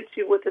sometimes hits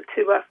you with a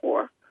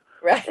 2x4.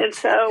 Right. And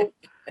so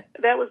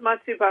that was my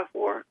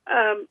 2x4.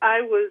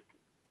 I was,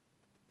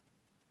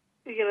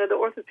 the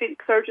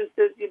orthopedic surgeon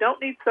says you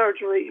don't need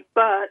surgery,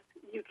 but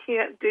you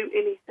can't do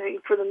anything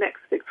for the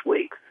next 6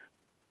 weeks.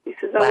 He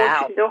says, I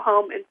want you to go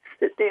home and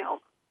sit down.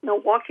 No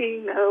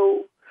walking,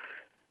 no,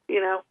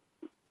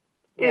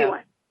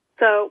 Anyway,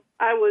 so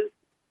I was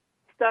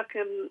stuck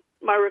in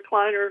my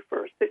recliner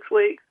for 6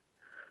 weeks,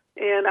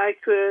 and I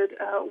could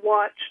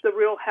watch The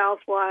Real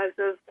Housewives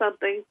of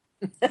something.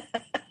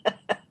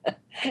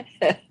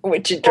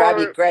 Which would drive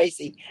you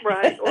crazy.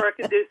 Right, or I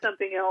could do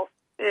something else.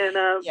 And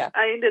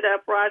I ended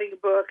up writing a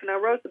book, and I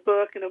wrote the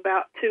book in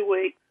about 2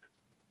 weeks.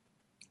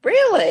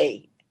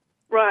 Really?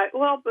 Right.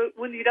 Well, but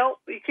when you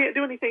can't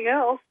do anything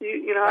else.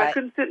 Right. I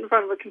couldn't sit in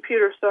front of a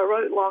computer, so I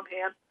wrote it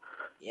longhand.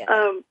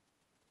 Yeah.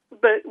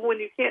 But when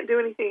you can't do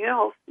anything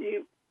else,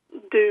 you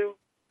do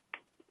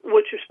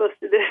what you're supposed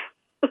to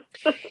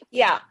do.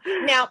 Yeah.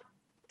 Now,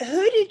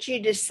 who did you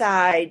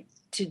decide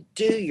to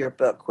do your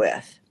book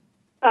with?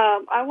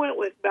 I went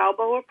with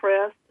Balboa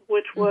Press,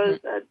 which was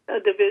a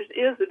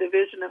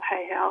division of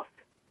Hay House.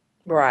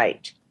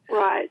 Right.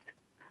 Right.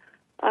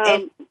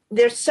 And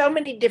there's so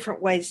many different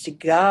ways to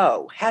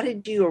go. How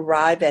did you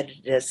arrive at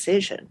a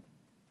decision?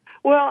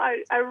 Well,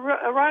 I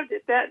arrived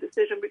at that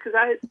decision because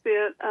I had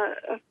spent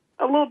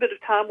a little bit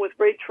of time with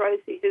Ray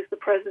Tracy, who's the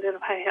president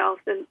of Hay House,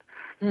 and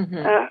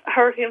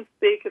heard him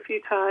speak a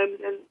few times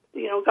and,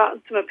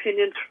 gotten some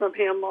opinions from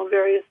him on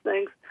various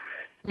things.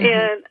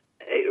 And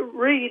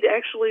Reed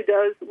actually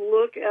does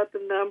look at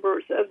the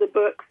numbers of the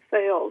book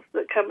sales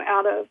that come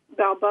out of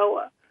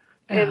Balboa.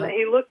 And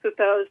he looks at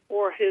those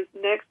for his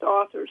next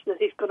authors that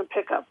he's going to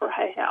pick up for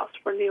Hay House,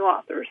 for new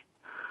authors.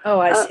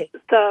 Oh, I see.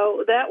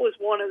 So that was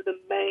one of the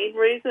main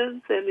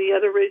reasons. And the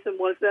other reason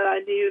was that I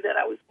knew that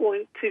I was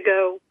going to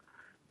go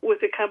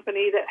with a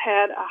company that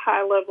had a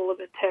high level of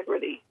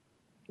integrity.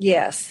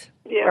 Yes.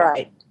 Yeah.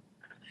 Right.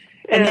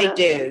 And they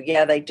do.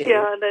 Yeah, they do.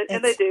 Yeah,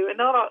 and they do. And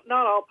not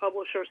all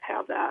publishers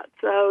have that.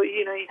 So,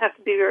 you have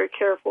to be very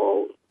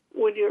careful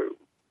when you're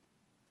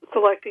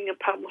selecting a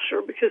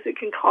publisher because it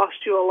can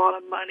cost you a lot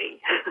of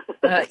money.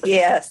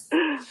 Yes.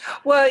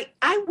 Well,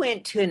 I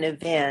went to an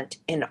event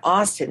in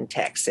Austin,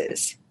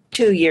 Texas,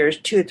 2 or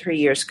 3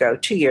 years ago,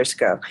 2 years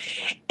ago.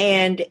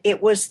 And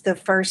it was the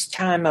first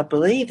time, I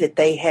believe, that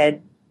they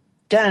had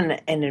done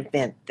an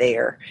event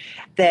there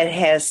that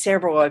has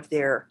several of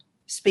their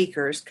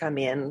speakers come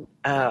in.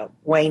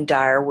 Wayne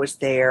Dyer was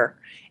there.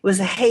 It was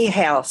a Hay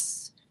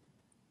House,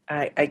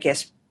 I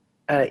guess,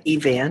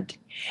 event.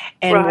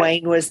 And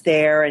Wayne was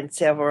there, and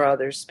several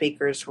other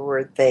speakers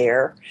were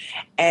there.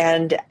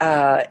 And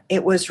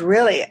it was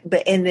really,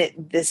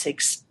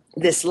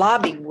 this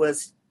lobby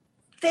was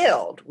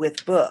filled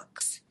with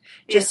books,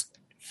 just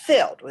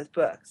filled with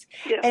books.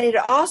 Yeah. And it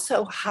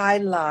also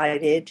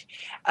highlighted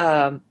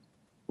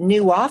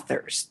new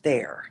authors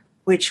there,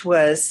 which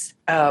was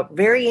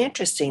very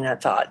interesting, I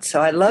thought.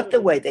 So I love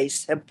the way they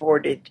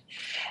supported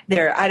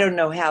their, I don't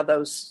know how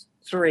those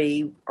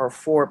 3 or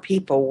 4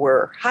 people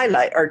were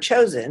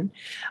chosen,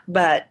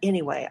 but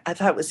anyway, I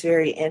thought it was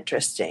very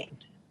interesting.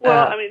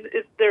 Well, I mean,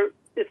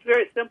 it's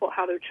very simple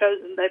how they're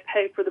chosen. They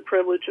pay for the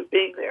privilege of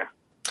being there.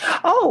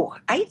 Oh,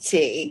 I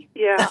see.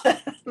 Yeah.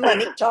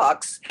 Money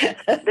talks.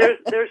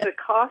 There's a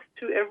cost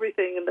to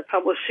everything in the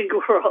publishing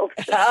world.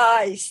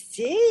 I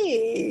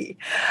see.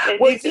 And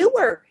Well,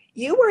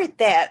 you were at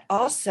that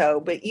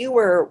also, but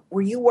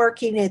were you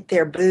working at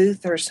their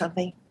booth or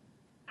something?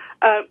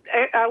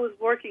 I was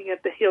working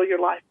at the Heal Your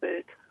Life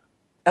booth.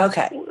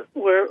 Okay.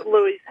 Where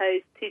Louise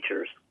Hay's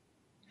teachers.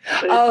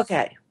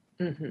 Okay.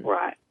 Mm-hmm.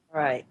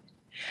 Right.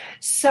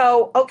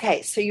 So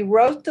you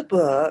wrote the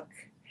book,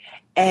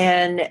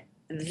 and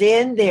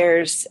then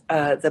there's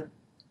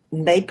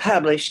they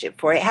published it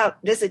for you. How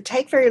does it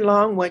take very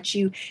long once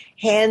you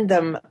hand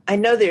them? I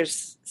know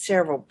there's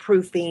several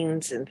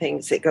proofings and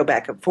things that go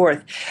back and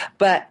forth,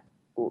 but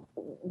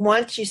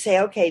once you say,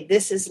 okay,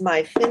 this is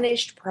my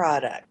finished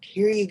product,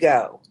 here you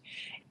go.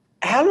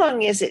 How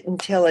long is it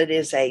until it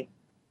is a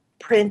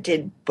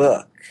printed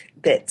book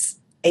that's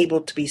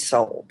able to be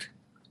sold?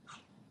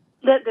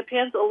 That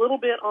depends a little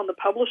bit on the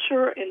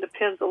publisher and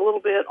depends a little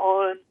bit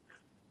on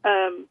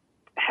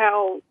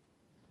how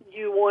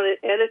you want it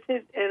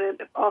edited, and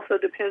it also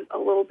depends a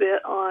little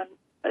bit on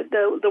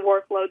the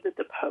workload that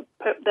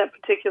that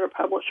particular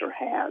publisher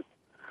has.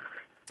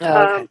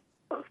 Okay.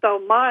 So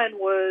mine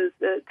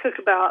took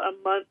about a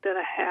month and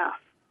a half.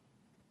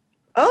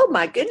 Oh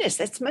my goodness,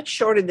 that's much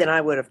shorter than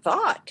I would have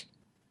thought.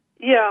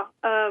 Yeah,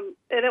 and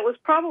it was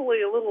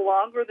probably a little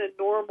longer than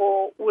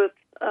normal with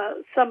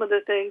some of the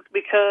things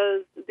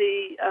because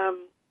the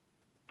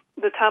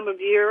time of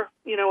year.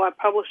 I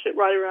published it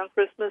right around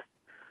Christmas.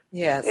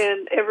 Yes.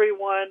 And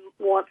everyone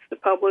wants to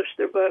publish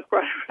their book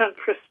right around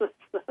Christmas,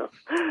 so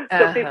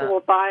people will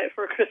buy it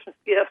for a Christmas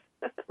gift.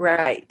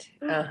 Right.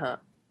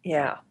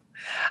 Yeah.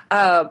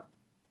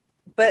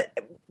 But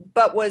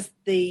was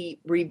the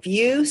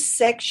review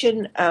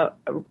section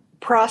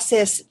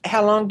process?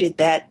 How long did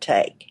that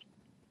take?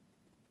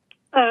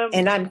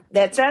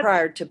 That's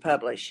prior to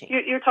publishing.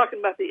 You're talking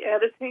about the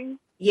editing?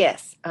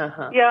 Yes.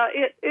 Yeah,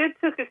 it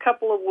took a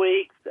couple of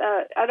weeks.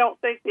 I don't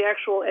think the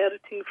actual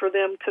editing for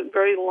them took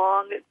very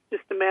long. It's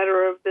just a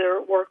matter of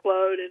their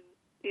workload and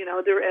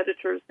their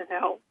editors and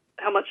how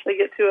much they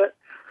get to it.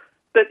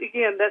 But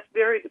again, that's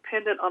very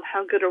dependent on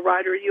how good a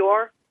writer you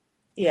are.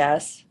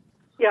 Yes.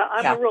 Yeah,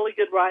 I'm a really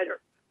good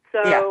writer.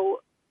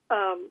 So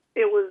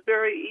it was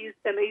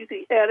an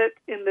easy edit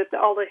in that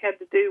all they had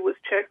to do was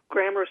check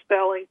grammar,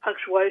 spelling,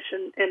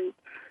 punctuation, and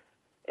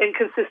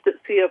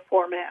consistency of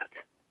format.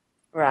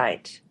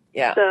 Right.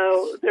 Yeah.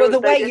 So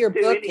the way your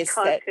book is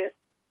set.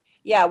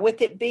 Yeah,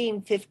 with it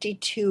being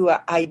 52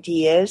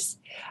 ideas,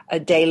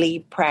 daily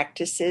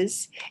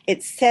practices,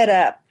 it's set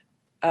up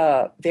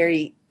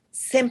very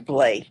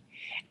simply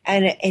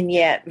and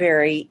yet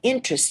very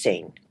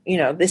interesting.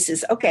 This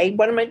is, okay,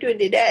 what am I doing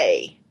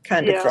today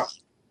kind of thing.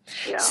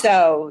 Yeah.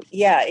 So,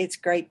 it's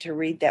great to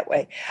read that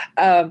way.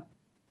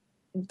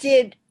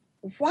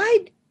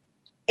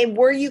 And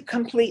were you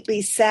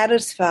completely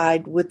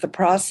satisfied with the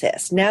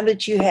process? Now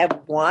that you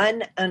have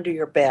one under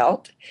your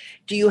belt,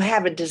 do you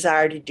have a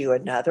desire to do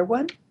another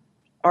one?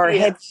 Or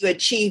have you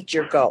achieved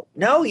your goal?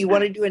 No, you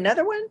want to do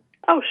another one?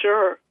 Oh,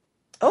 sure.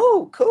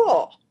 Oh,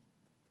 cool.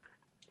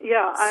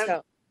 Yeah,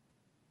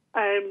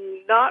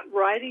 I'm not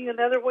writing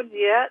another one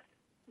yet,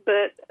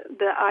 but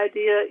the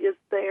idea is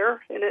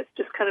there, and it's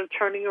just kind of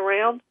turning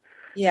around.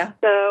 Yeah.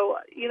 So,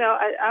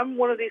 I'm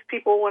one of these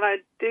people, when I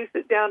do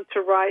sit down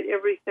to write,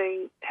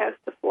 everything has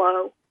to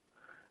flow.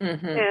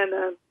 Mm-hmm.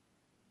 And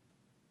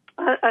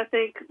I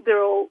think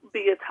there'll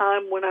be a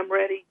time when I'm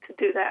ready to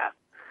do that.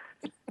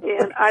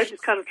 And I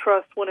just kind of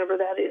trust whenever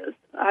that is.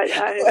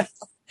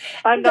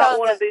 I'm not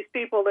one of these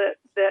people that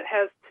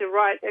has to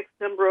write X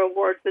number of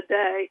words a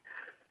day,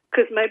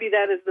 because maybe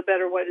that is the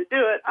better way to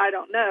do it. I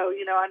don't know.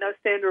 I know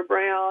Sandra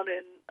Brown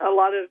and a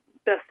lot of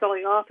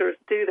best-selling authors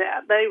do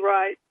that. They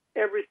write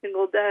every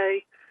single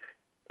day,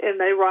 and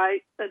they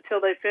write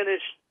until they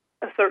finish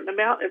a certain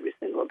amount every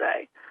single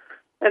day.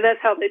 And that's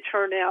how they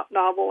churn out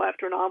novel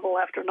after novel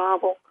after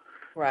novel.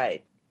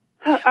 Right.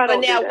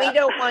 But now we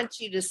don't want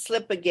you to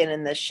slip again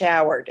in the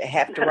shower to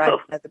have to write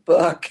another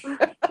book.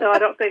 No, I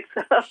don't think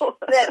so.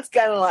 That's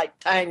kind of like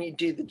tying you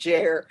to the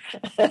chair.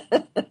 But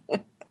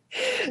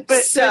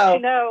this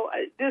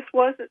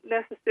wasn't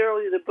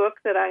necessarily the book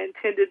that I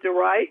intended to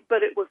write,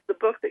 but it was the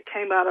book that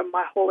came out of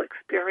my whole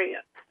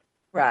experience.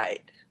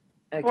 Right.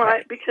 Okay.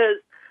 Right, because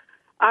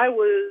I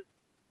was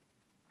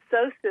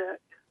so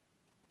sick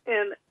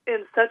and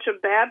in such a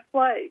bad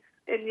place,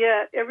 and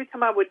yet every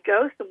time I would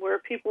go somewhere,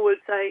 people would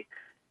say,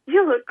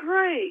 "You look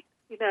great,"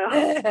 because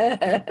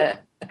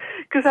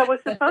I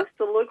was supposed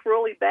to look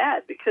really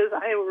bad because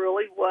I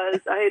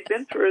had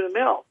been through the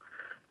mill.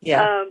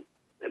 Yeah.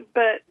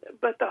 But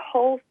the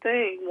whole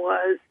thing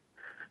was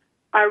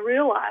I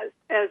realized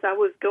as I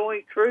was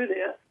going through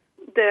this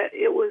that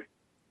it was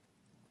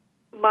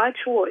my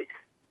choice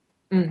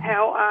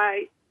how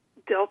I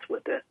dealt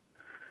with it.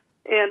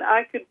 And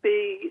I could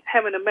be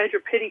having a major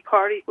pity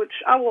party, which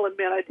I will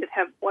admit I did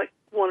have like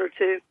one or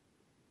two,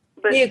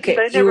 but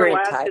they never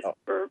lasted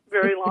for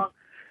very long.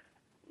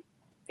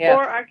 Yeah.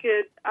 Or I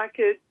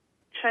could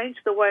change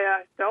the way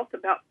I felt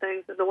about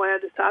things and the way I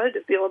decided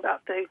to feel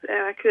about things, and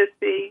I could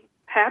be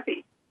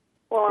happy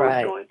while I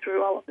was going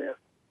through all of this.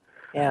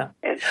 Yeah.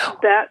 And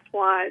that's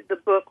why the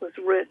book was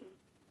written,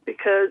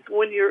 because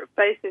when you're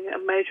facing a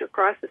major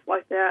crisis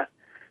like that,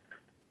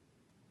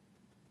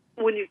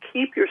 when you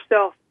keep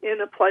yourself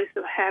in a place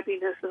of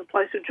happiness and a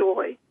place of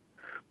joy,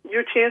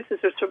 your chances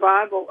of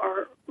survival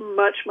are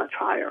much, much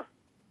higher.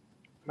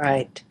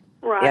 Right.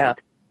 Right. Yeah.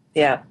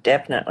 Yeah,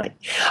 definitely.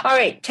 All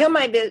right. Tell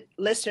my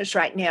listeners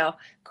right now,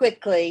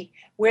 quickly,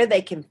 where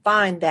they can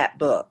find that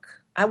book.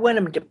 I want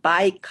them to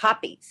buy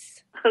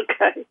copies.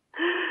 Okay.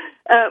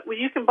 Well,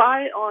 you can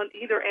buy it on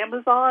either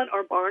Amazon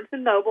or Barnes &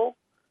 Noble.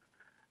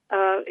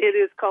 It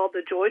is called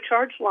The Joy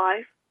Charged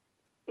Life.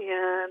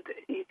 And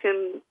you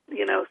can,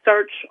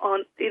 search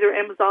on either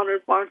Amazon or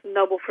Barnes &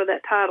 Noble for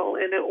that title,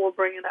 and it will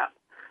bring it up.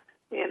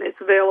 And it's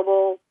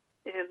available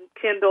in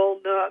Kindle,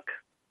 Nook,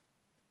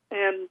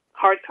 and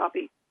hard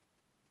copy.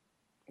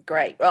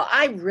 Great. Well,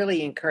 I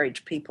really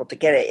encourage people to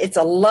get it. It's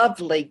a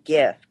lovely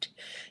gift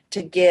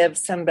to give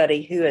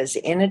somebody who is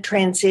in a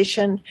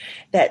transition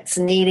that's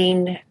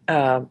needing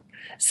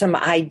some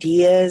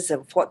ideas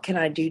of what can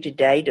I do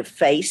today to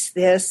face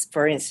this.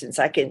 For instance,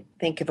 I can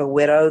think of a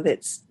widow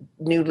that's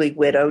newly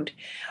widowed,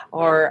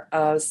 or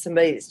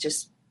somebody that's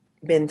just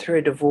been through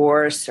a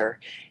divorce, or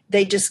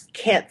they just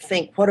can't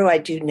think, what do I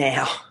do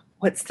now?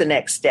 What's the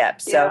next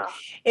step? So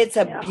it's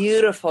a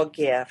beautiful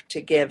gift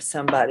to give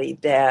somebody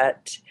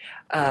that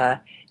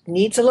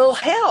needs a little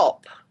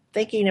help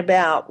thinking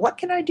about what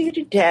can I do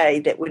today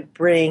that would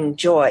bring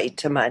joy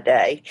to my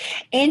day,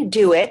 and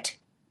do it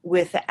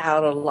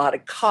without a lot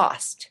of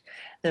cost.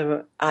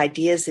 The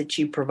ideas that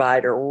you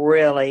provide are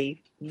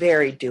really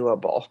very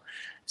doable.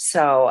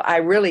 So I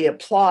really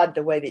applaud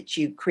the way that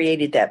you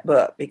created that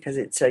book, because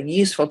it's a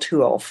useful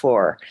tool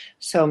for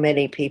so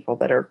many people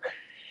that are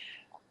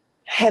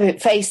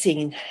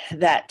facing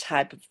that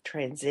type of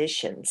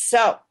transition.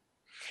 So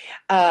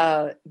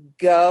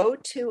go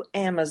to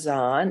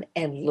Amazon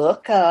and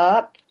look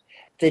up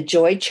The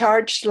Joy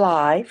Charged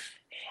Life,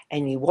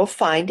 and you will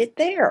find it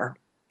there.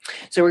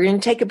 So we're going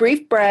to take a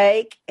brief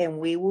break, and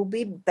we will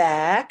be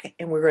back,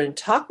 and we're going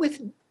to talk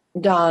with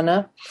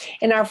Donna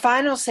in our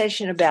final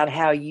session about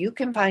how you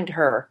can find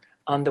her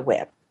on the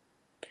web.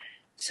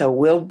 So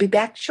we'll be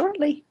back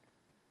shortly.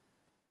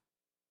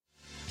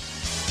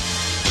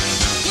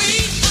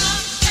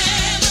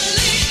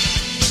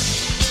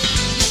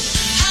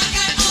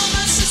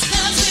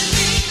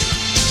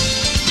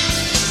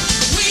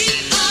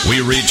 We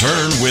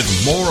return with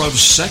more of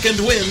Second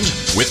Wind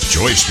with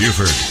Joyce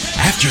Buford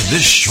after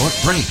this short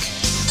break.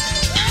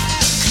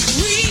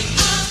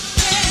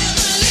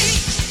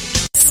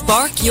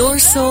 Spark Your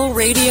Soul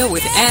Radio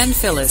with Ann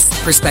Phyllis.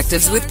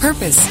 Perspectives with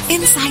purpose.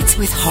 Insights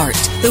with heart.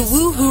 The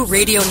Woohoo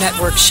Radio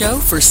Network show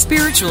for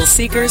spiritual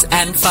seekers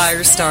and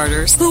fire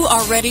starters who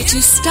are ready to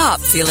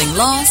stop feeling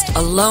lost,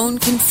 alone,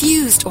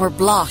 confused, or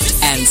blocked,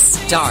 and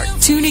start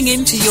tuning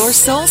into your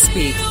soul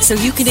speak so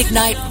you can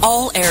ignite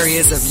all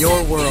areas of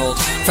your world,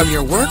 from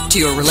your work to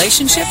your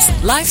relationships,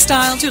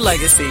 lifestyle to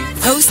legacy.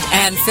 Host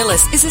Ann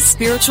Phyllis is a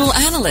spiritual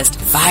analyst,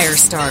 fire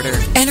starter,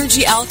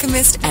 energy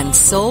alchemist, and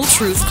soul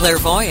truth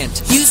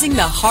clairvoyant, using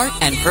the heart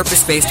and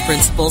purpose-based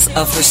principles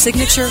of her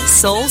signature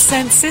Soul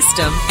Sense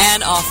system,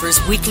 and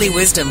offers weekly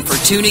wisdom for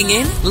tuning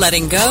in,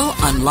 letting go,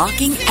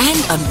 unlocking, and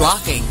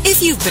unblocking.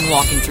 If you've been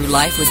walking through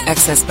life with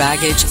excess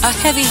baggage, a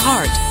heavy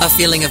heart, a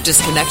feeling of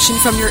disconnection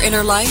from your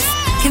inner life,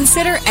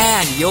 consider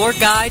Ann your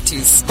guide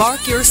to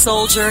spark your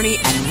soul journey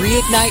and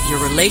reignite your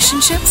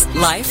relationships,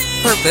 life,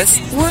 purpose,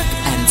 work,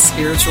 and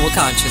spiritual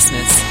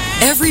consciousness.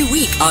 Every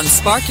week on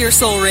Spark Your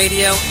Soul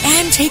Radio,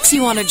 Ann takes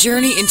you on a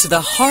journey into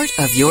the heart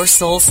of your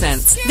soul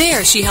sense.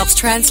 There, she helps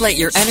translate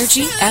your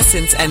energy,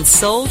 essence, and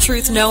soul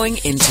truth knowing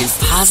into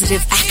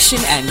positive action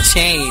and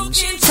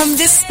change. From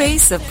this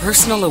space of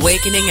personal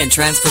awakening and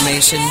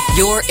transformation,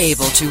 you're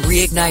able to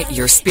reignite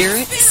your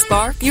spirit,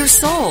 spark your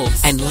soul,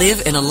 and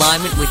live in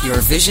alignment with your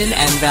vision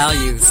and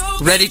values.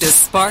 Ready to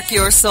spark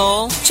your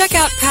soul? Check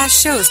out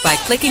past shows by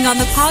clicking on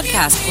the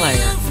podcast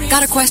player.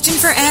 Got a question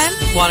for Ann?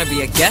 Want to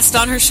be a guest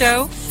on her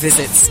show?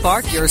 Visit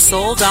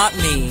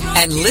sparkyoursoul.me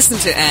and listen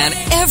to Ann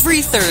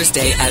every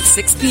Thursday at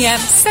 6 p.m.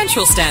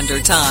 Central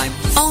Standard Time,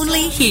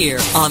 only here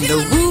on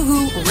the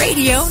Woohoo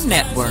Radio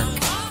Network.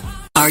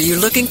 Are you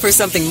looking for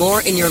something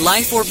more in your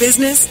life or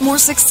business? More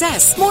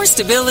success, more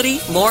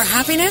stability, more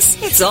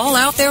happiness? It's all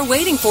out there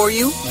waiting for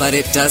you, but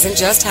it doesn't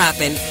just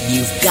happen.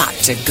 You've got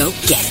to go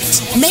get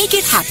it. Make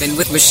it happen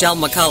with Michelle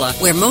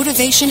McCullough, where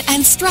motivation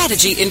and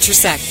strategy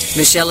intersect.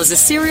 Michelle is a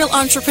serial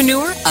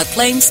entrepreneur,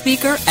 acclaimed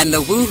speaker, and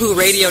the Woohoo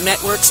Radio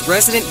Network's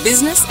resident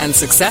business and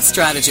success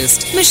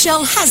strategist.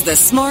 Michelle has the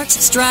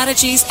smarts,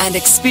 strategies, and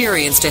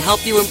experience to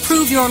help you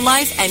improve your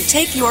life and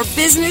take your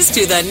business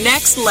to the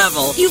next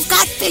level. You've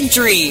got big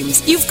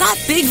dreams. You've got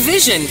big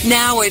vision.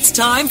 Now it's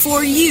time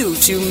for you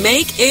to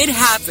make it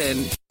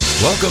happen.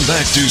 Welcome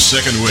back to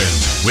Second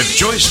Wind with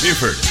Joyce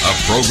Buford, a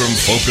program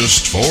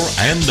focused for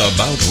and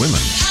about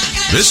women.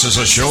 This is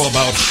a show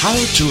about how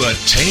to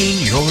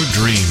attain your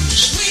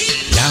dreams.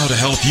 Now to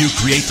help you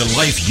create the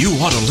life you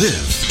want to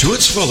live to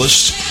its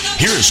fullest,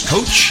 here's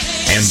coach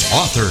and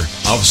author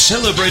of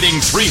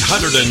Celebrating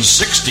 365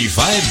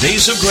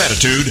 Days of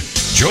Gratitude,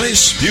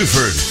 Joyce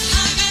Buford.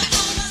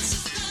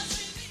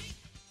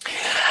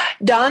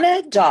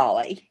 Donna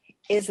Dawley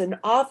is an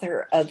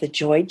author of The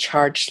Joy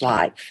Charged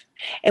Life.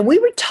 And we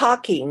were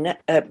talking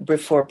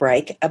before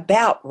break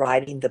about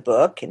writing the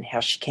book and how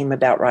she came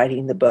about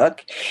writing the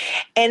book.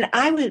 And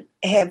I would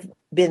have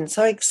been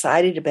so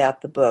excited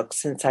about the book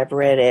since I've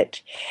read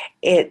it.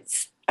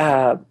 It's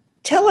Donna,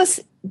 tell us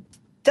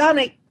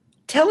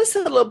a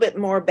little bit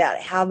more about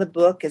how the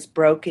book is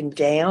broken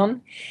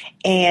down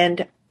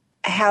and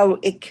how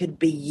it could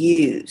be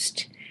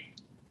used.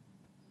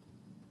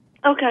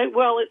 Okay,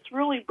 well, it's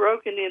really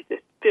broken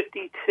into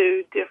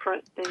 52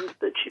 different things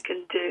that you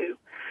can do,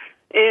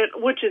 and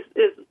which is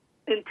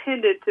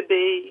intended to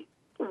be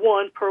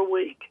one per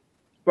week.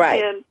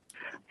 Right. And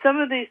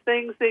some of these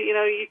things that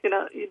you can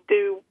you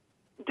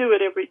do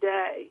it every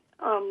day.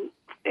 And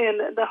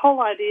the whole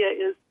idea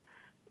is,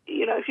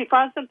 if you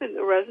find something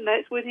that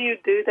resonates with you,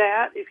 do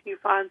that. If you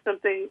find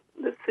something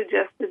that's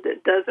suggested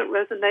that doesn't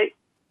resonate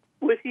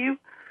with you,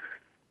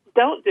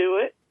 don't do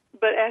it.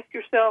 But ask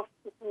yourself,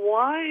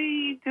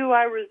 why do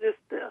I resist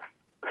this?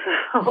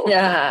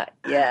 Yeah,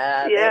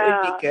 that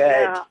would be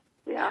good.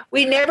 Yeah.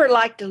 We never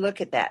like to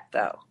look at that,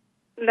 though.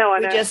 No, I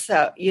know.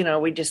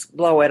 We just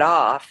blow it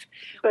off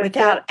but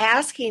without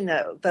asking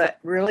the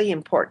really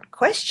important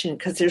question,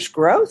 because there's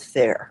growth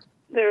there.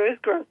 There is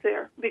growth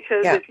there,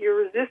 because if you're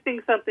resisting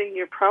something,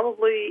 it's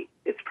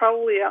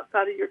probably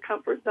outside of your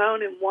comfort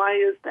zone, and why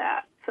is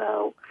that?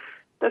 So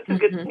that's a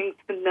good thing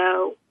to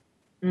know.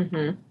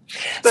 Mm-hmm.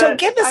 So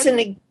give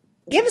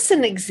us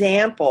an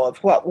example of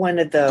what one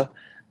of the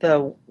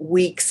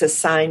week's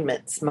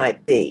assignments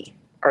might be,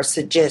 or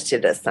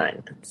suggested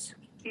assignments.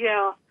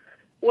 Yeah.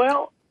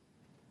 Well,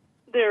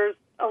 there's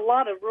a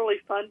lot of really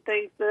fun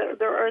things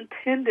that are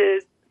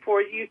intended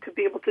for you to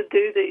be able to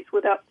do these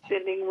without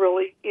spending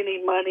really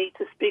any money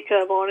to speak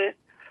of on it.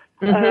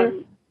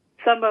 Mm-hmm.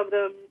 Some of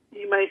them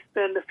you may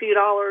spend a few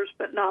dollars,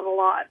 but not a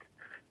lot.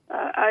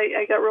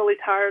 I got really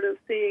tired of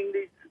seeing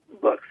these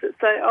books that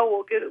say, "Oh,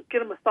 well,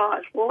 get a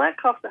massage." Well, that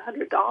costs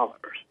 $100.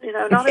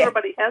 Not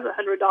everybody has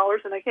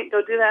 $100, and I can't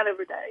go do that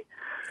every day.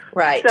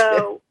 Right.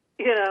 So,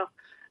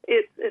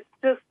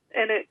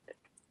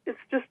 it's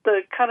just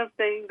the kind of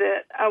thing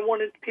that I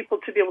wanted people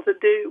to be able to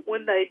do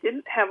when they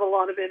didn't have a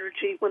lot of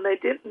energy, when they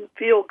didn't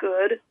feel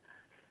good,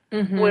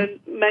 when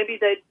maybe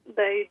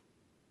they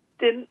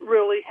didn't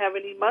really have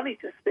any money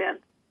to spend.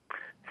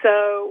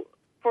 So,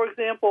 for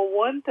example,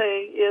 one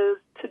thing is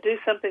to do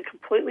something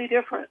completely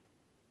different,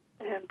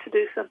 and to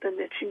do something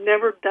that you've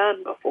never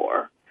done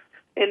before.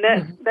 And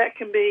that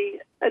can be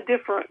a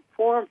different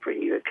form for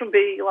you. It can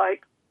be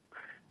like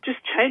just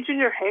changing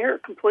your hair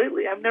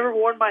completely. I've never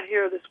worn my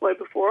hair this way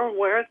before, and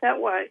wear it that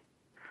way.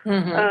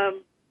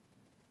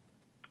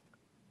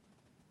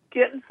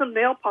 Getting some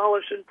nail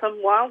polish in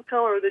some wild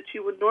color that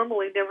you would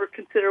normally never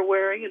consider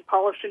wearing, and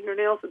polishing your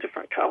nails a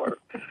different color.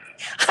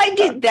 I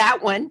did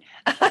that one.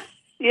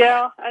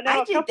 Yeah, I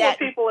know a couple of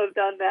people have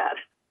done that.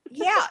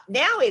 Yeah,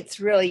 now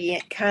it's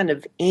really kind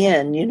of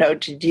in,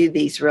 to do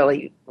these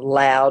really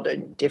loud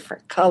and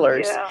different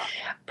colors,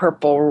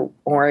 purple,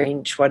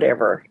 orange,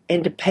 whatever,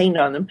 and to paint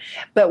on them.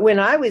 But when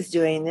I was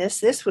doing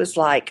this was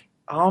like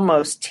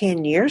almost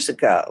 10 years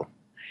ago.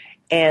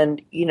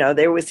 And,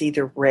 there was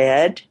either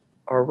red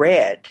or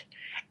red.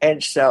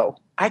 And so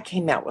I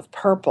came out with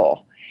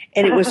purple.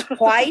 And it was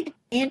quite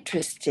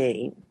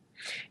interesting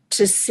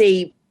to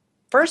see.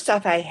 First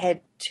off, I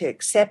had to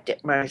accept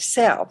it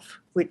myself,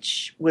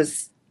 which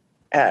was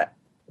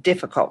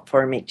difficult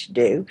for me to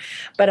do,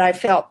 but I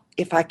felt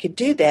if I could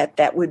do that,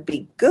 that would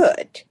be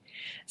good.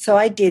 So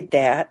I did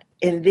that,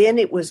 and then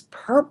it was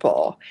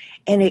purple,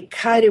 and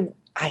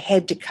I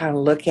had to kind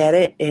of look at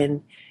it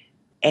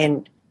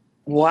and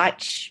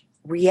watch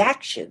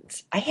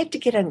reactions. I had to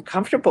get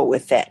uncomfortable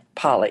with that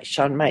polish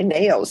on my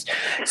nails.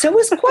 So it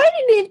was quite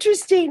an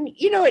interesting,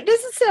 it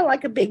doesn't sound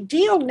like a big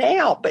deal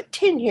now, but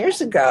 10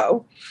 years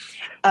ago,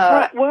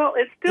 right. Well,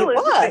 it still is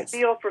a big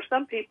deal for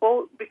some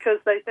people, because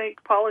they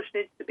think polish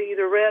needs to be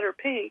either red or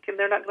pink, and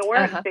they're not going to wear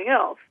anything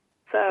else.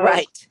 So,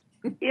 right.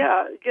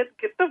 Yeah, get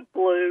the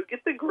blue,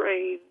 get the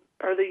green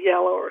or the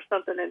yellow or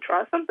something, and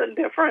try something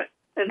different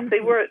and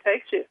see where it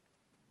takes you.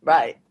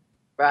 Right,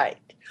 right.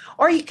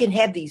 Or you can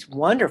have these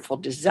wonderful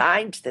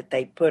designs that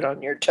they put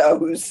on your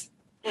toes.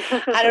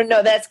 I don't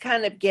know. That's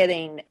kind of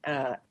getting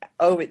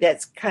over.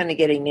 That's kind of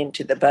getting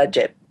into the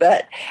budget,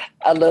 but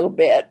a little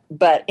bit.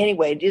 But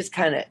anyway, it is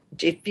kind of.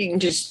 If you can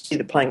just do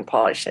the plain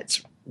polish,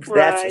 that's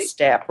a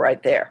step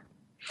right there.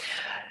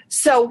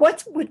 So,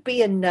 what would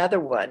be another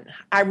one?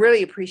 I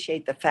really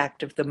appreciate the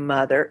fact of the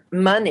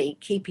money,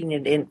 keeping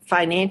it in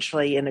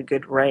financially in a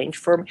good range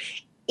for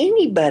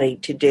anybody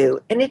to do.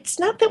 And it's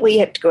not that we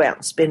have to go out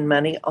and spend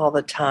money all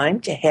the time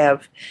to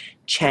have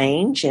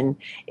change and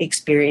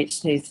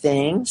experience new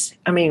things.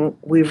 I mean,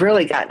 we've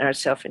really gotten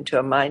ourselves into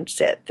a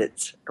mindset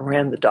that's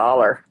around the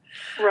dollar.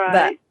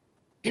 Right.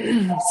 But,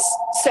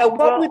 so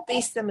what would be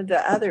some of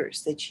the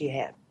others that you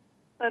have?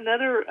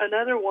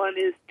 Another one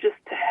is just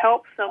to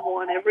help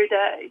someone every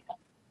day.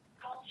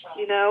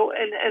 You know,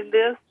 and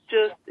this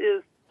just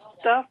is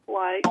stuff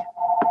like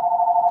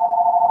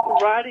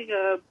writing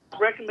a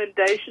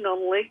recommendation on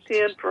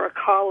LinkedIn for a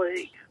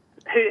colleague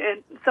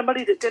and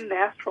somebody that didn't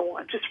ask for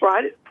one. Just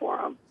write it for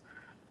them.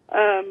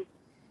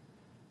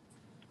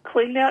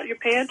 Clean out your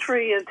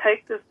pantry and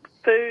take the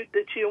food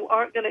that you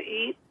aren't going to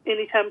eat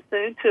anytime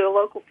soon to a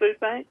local food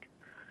bank.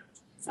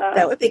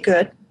 That would be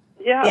good.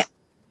 Yeah.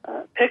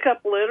 Pick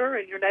up litter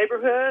in your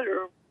neighborhood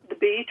or the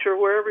beach or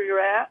wherever you're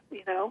at,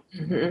 you know.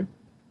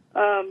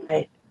 Mm-hmm.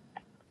 Right.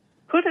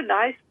 Put a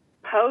nice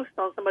post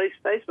on somebody's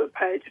Facebook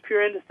page. If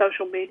you're into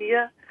social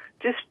media,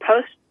 just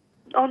post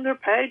on their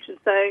page and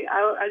say,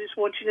 I just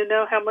want you to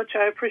know how much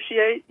I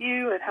appreciate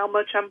you and how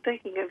much I'm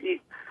thinking of you.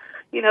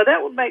 You know,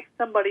 that would make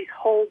somebody's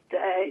whole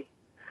day.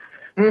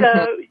 Mm-hmm.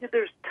 So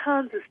there's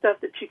tons of stuff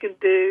that you can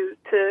do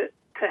to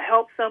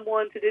help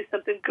someone, to do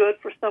something good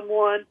for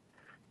someone.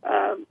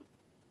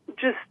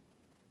 Just,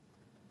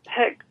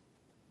 heck,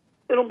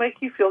 it'll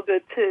make you feel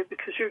good, too,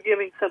 because you're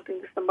giving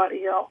something to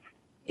somebody else.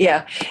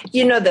 Yeah.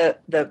 You know,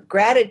 the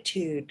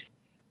gratitude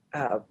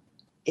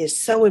is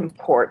so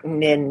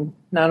important in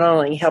not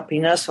only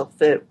helping us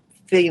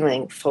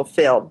feeling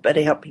fulfilled, but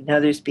helping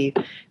others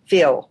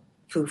feel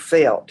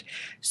fulfilled.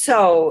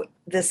 So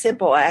the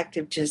simple act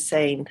of just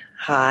saying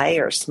hi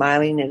or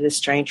smiling at a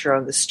stranger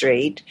on the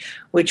street,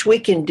 which we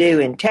can do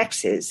in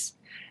Texas,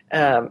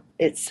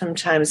 it's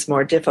sometimes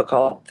more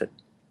difficult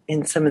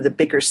in some of the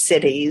bigger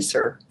cities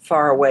or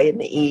far away in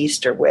the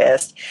east or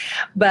west.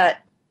 But,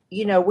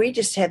 you know, we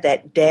just have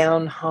that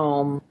down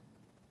home,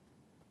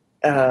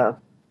 I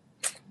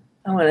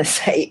want to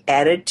say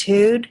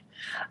attitude,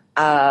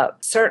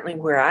 certainly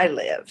where I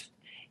live.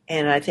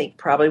 And I think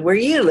probably where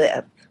you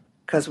live,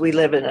 because we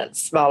live in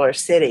smaller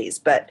cities.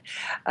 But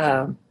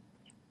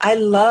I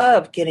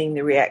love getting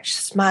the reaction,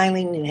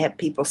 smiling and have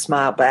people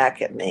smile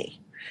back at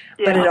me.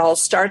 Yeah. But it all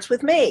starts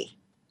with me.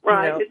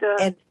 Right, you know? It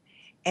does.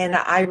 And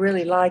I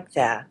really like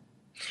that.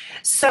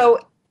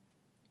 So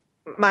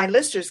my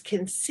listeners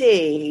can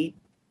see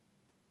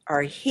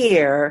or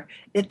hear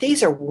that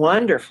these are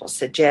wonderful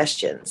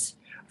suggestions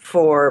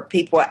for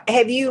people.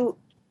 Have you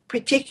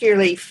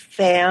particularly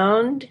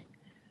found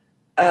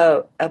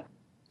or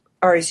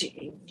is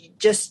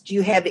just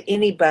you have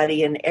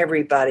anybody and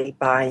everybody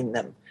buying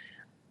them?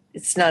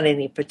 It's not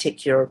any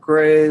particular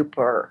group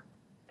or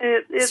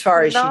as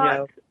far as not, you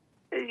know.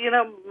 You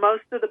know,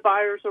 most of the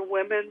buyers are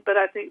women, but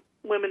I think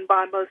women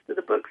buy most of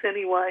the books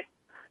anyway.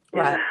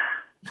 Right.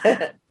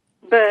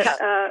 But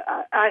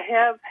I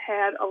have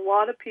had a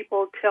lot of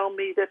people tell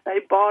me that they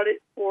bought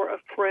it for a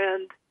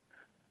friend.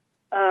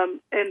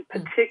 In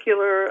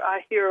particular,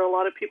 I hear a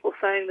lot of people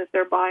saying that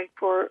they're buying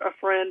for a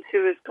friend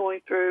who is going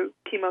through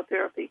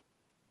chemotherapy.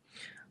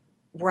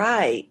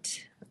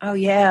 Right. Oh,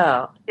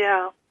 yeah.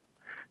 Yeah.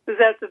 Because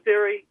that's a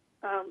very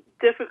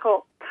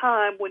difficult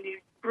time when you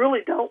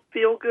really don't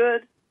feel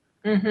good.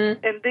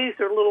 Mm-hmm. And these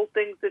are little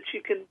things that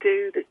you can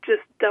do that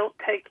just don't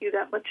take you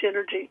that much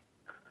energy.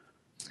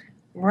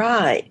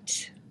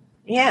 Right.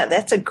 Yeah,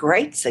 that's a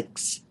great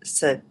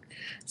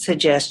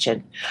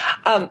suggestion.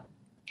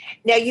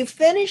 Now, you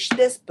finished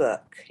this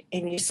book,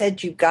 and you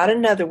said you've got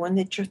another one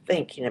that you're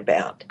thinking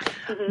about.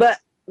 Mm-hmm. But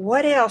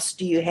what else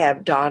do you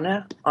have,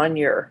 Donna, on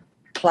your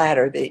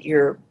platter that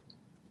you're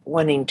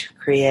wanting to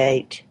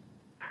create?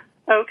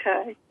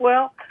 Okay.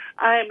 Well,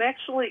 I am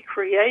actually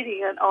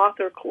creating an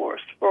author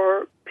course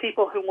for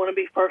people who want to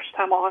be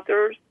first-time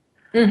authors.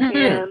 Mm-hmm.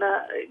 And,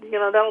 you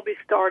know, that'll be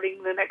starting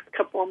in the next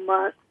couple of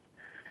months.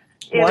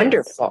 And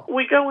wonderful.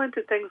 We go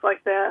into things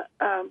like that,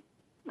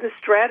 the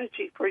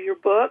strategy for your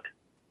book.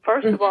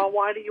 First mm-hmm. of all,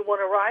 why do you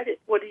want to write it?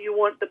 What do you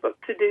want the book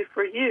to do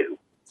for you?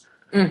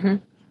 Mm-hmm.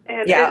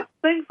 And it's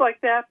things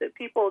like that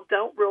people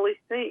don't really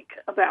think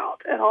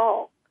about at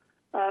all,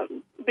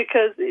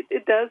 because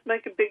it does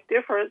make a big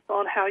difference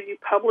on how you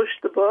publish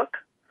the book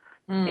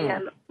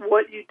and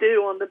what you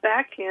do on the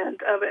back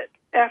end of it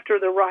after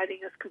the writing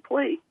is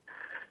complete.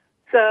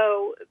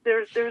 So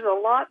there's a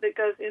lot that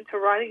goes into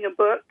writing a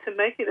book to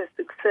make it a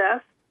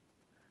success,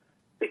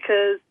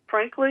 because,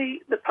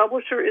 frankly, the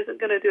publisher isn't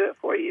going to do it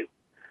for you.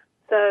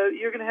 So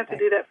you're going to have to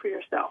do that for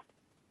yourself.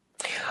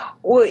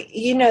 Well,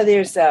 you know,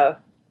 there's a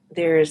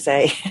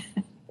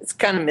It's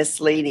kind of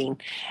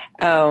misleading.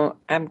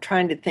 I'm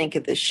trying to think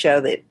of the show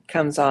that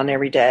comes on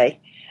every day,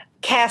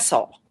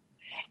 Castle,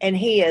 and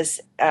he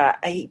is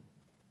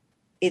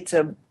it's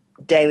a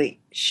daily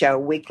show,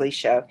 weekly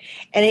show,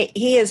 and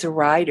he is a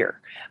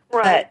writer.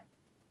 Right.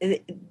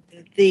 But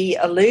the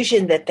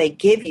illusion that they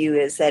give you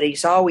is that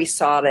he's always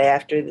sought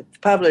after, that the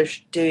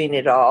publisher's doing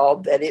it all,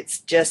 that it's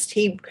just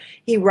he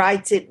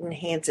writes it and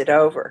hands it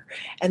over.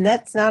 And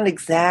that's not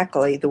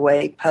exactly the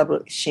way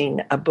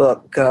publishing a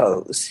book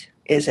goes,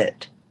 is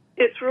it?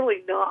 It's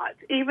really not.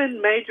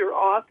 Even major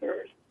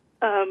authors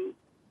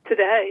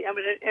today, I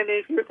mean, and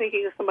if you're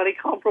thinking of somebody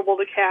comparable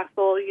to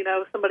Castle,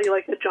 somebody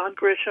like a John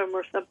Grisham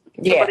or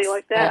somebody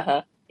like that.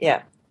 Uh-huh.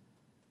 Yeah.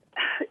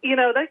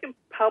 They can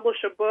publish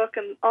a book,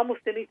 and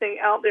almost anything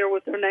out there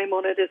with their name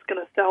on it is going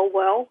to sell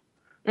well.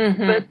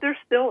 Mm-hmm. But they're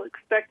still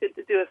expected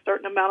to do a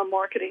certain amount of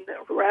marketing that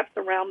wraps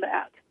around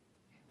that.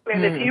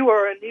 And if you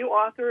are a new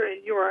author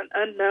and you are an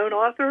unknown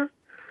author,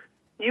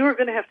 you are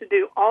going to have to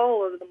do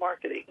all of the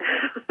marketing.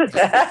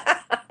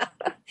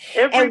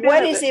 And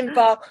what is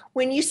involved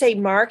when you say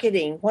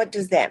marketing? What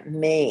does that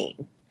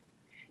mean?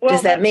 Well,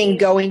 does that mean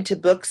going to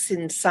books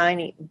and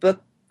signing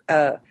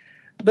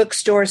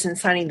bookstores and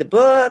signing the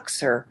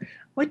books, or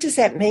what does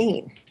that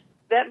mean?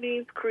 That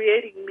means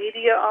creating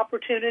media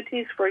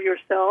opportunities for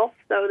yourself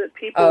so that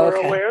people are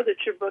aware that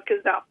your book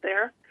is out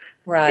there.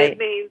 Right. It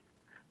means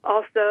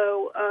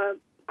also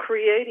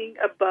creating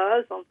a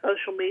buzz on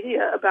social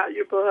media about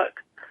your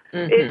book.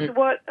 Mm-hmm. It's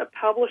what a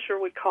publisher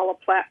would call a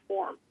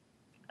platform.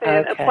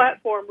 And a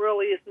platform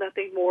really is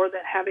nothing more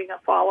than having a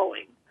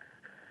following.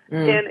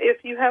 And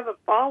if you have a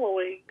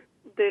following,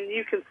 then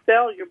you can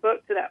sell your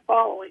book to that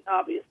following,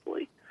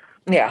 obviously.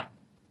 Yeah.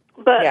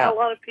 But a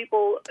lot of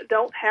people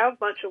don't have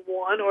much of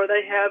one, or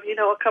they have,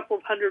 a couple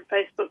of hundred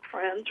Facebook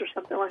friends or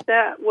something like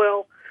that.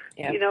 Well,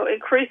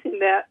 increasing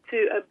that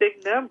to a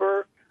big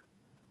number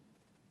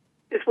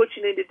is what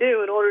you need to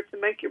do in order to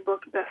make your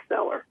book a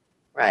bestseller.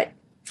 Right.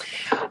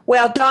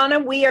 Well, Donna,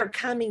 we are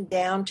coming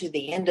down to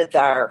the end of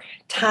our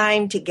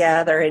time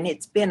together, and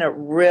it's been a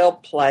real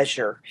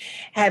pleasure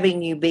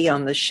having you be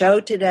on the show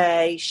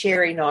today,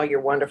 sharing all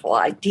your wonderful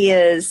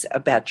ideas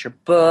about your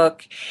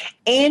book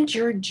and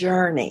your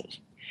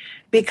journey.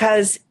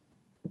 Because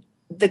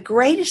the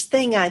greatest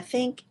thing, I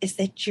think, is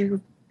that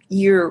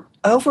you're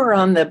over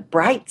on the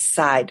bright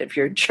side of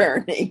your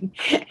journey.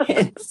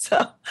 And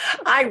so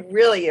I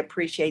really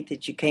appreciate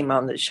that you came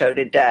on the show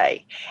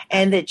today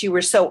and that you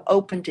were so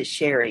open to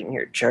sharing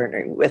your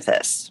journey with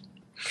us.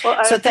 Well,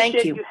 I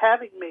appreciate you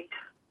having me.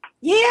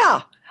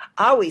 Yeah,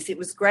 always. It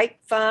was great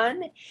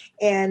fun.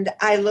 And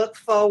I look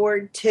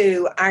forward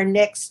to our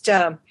next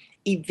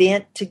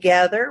event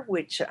together,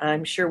 which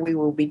I'm sure we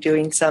will be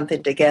doing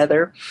something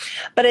together.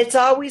 But it's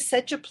always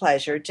such a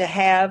pleasure to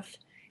have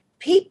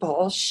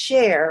people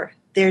share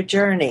their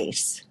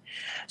journeys.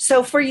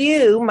 So for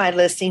you, my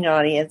listening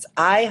audience,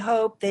 I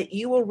hope that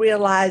you will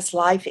realize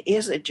life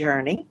is a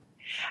journey.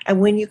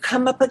 And when you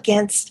come up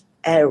against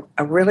a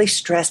really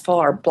stressful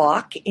or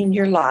block in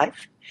your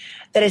life,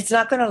 that it's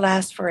not going to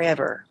last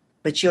forever,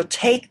 but you'll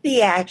take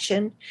the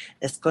action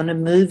that's going to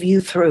move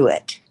you through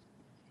it.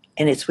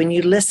 And it's when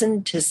you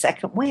listen to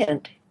Second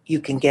Wind,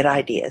 you can get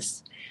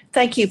ideas.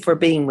 Thank you for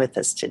being with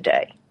us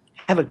today.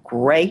 Have a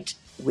great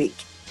week.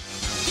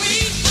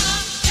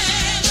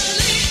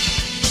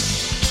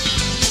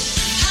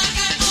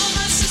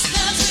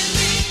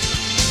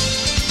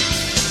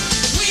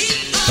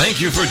 Thank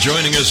you for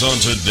joining us on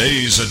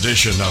today's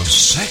edition of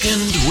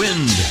Second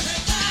Wind.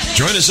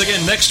 Join us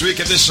again next week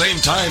at the same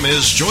time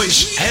as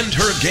Joyce and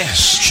her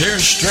guests share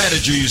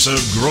strategies of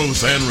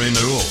growth and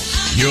renewal.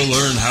 You'll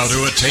learn how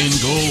to attain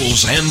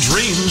goals and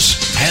dreams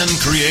and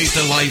create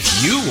the life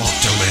you want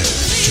to live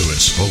to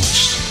its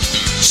fullest.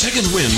 Second Wind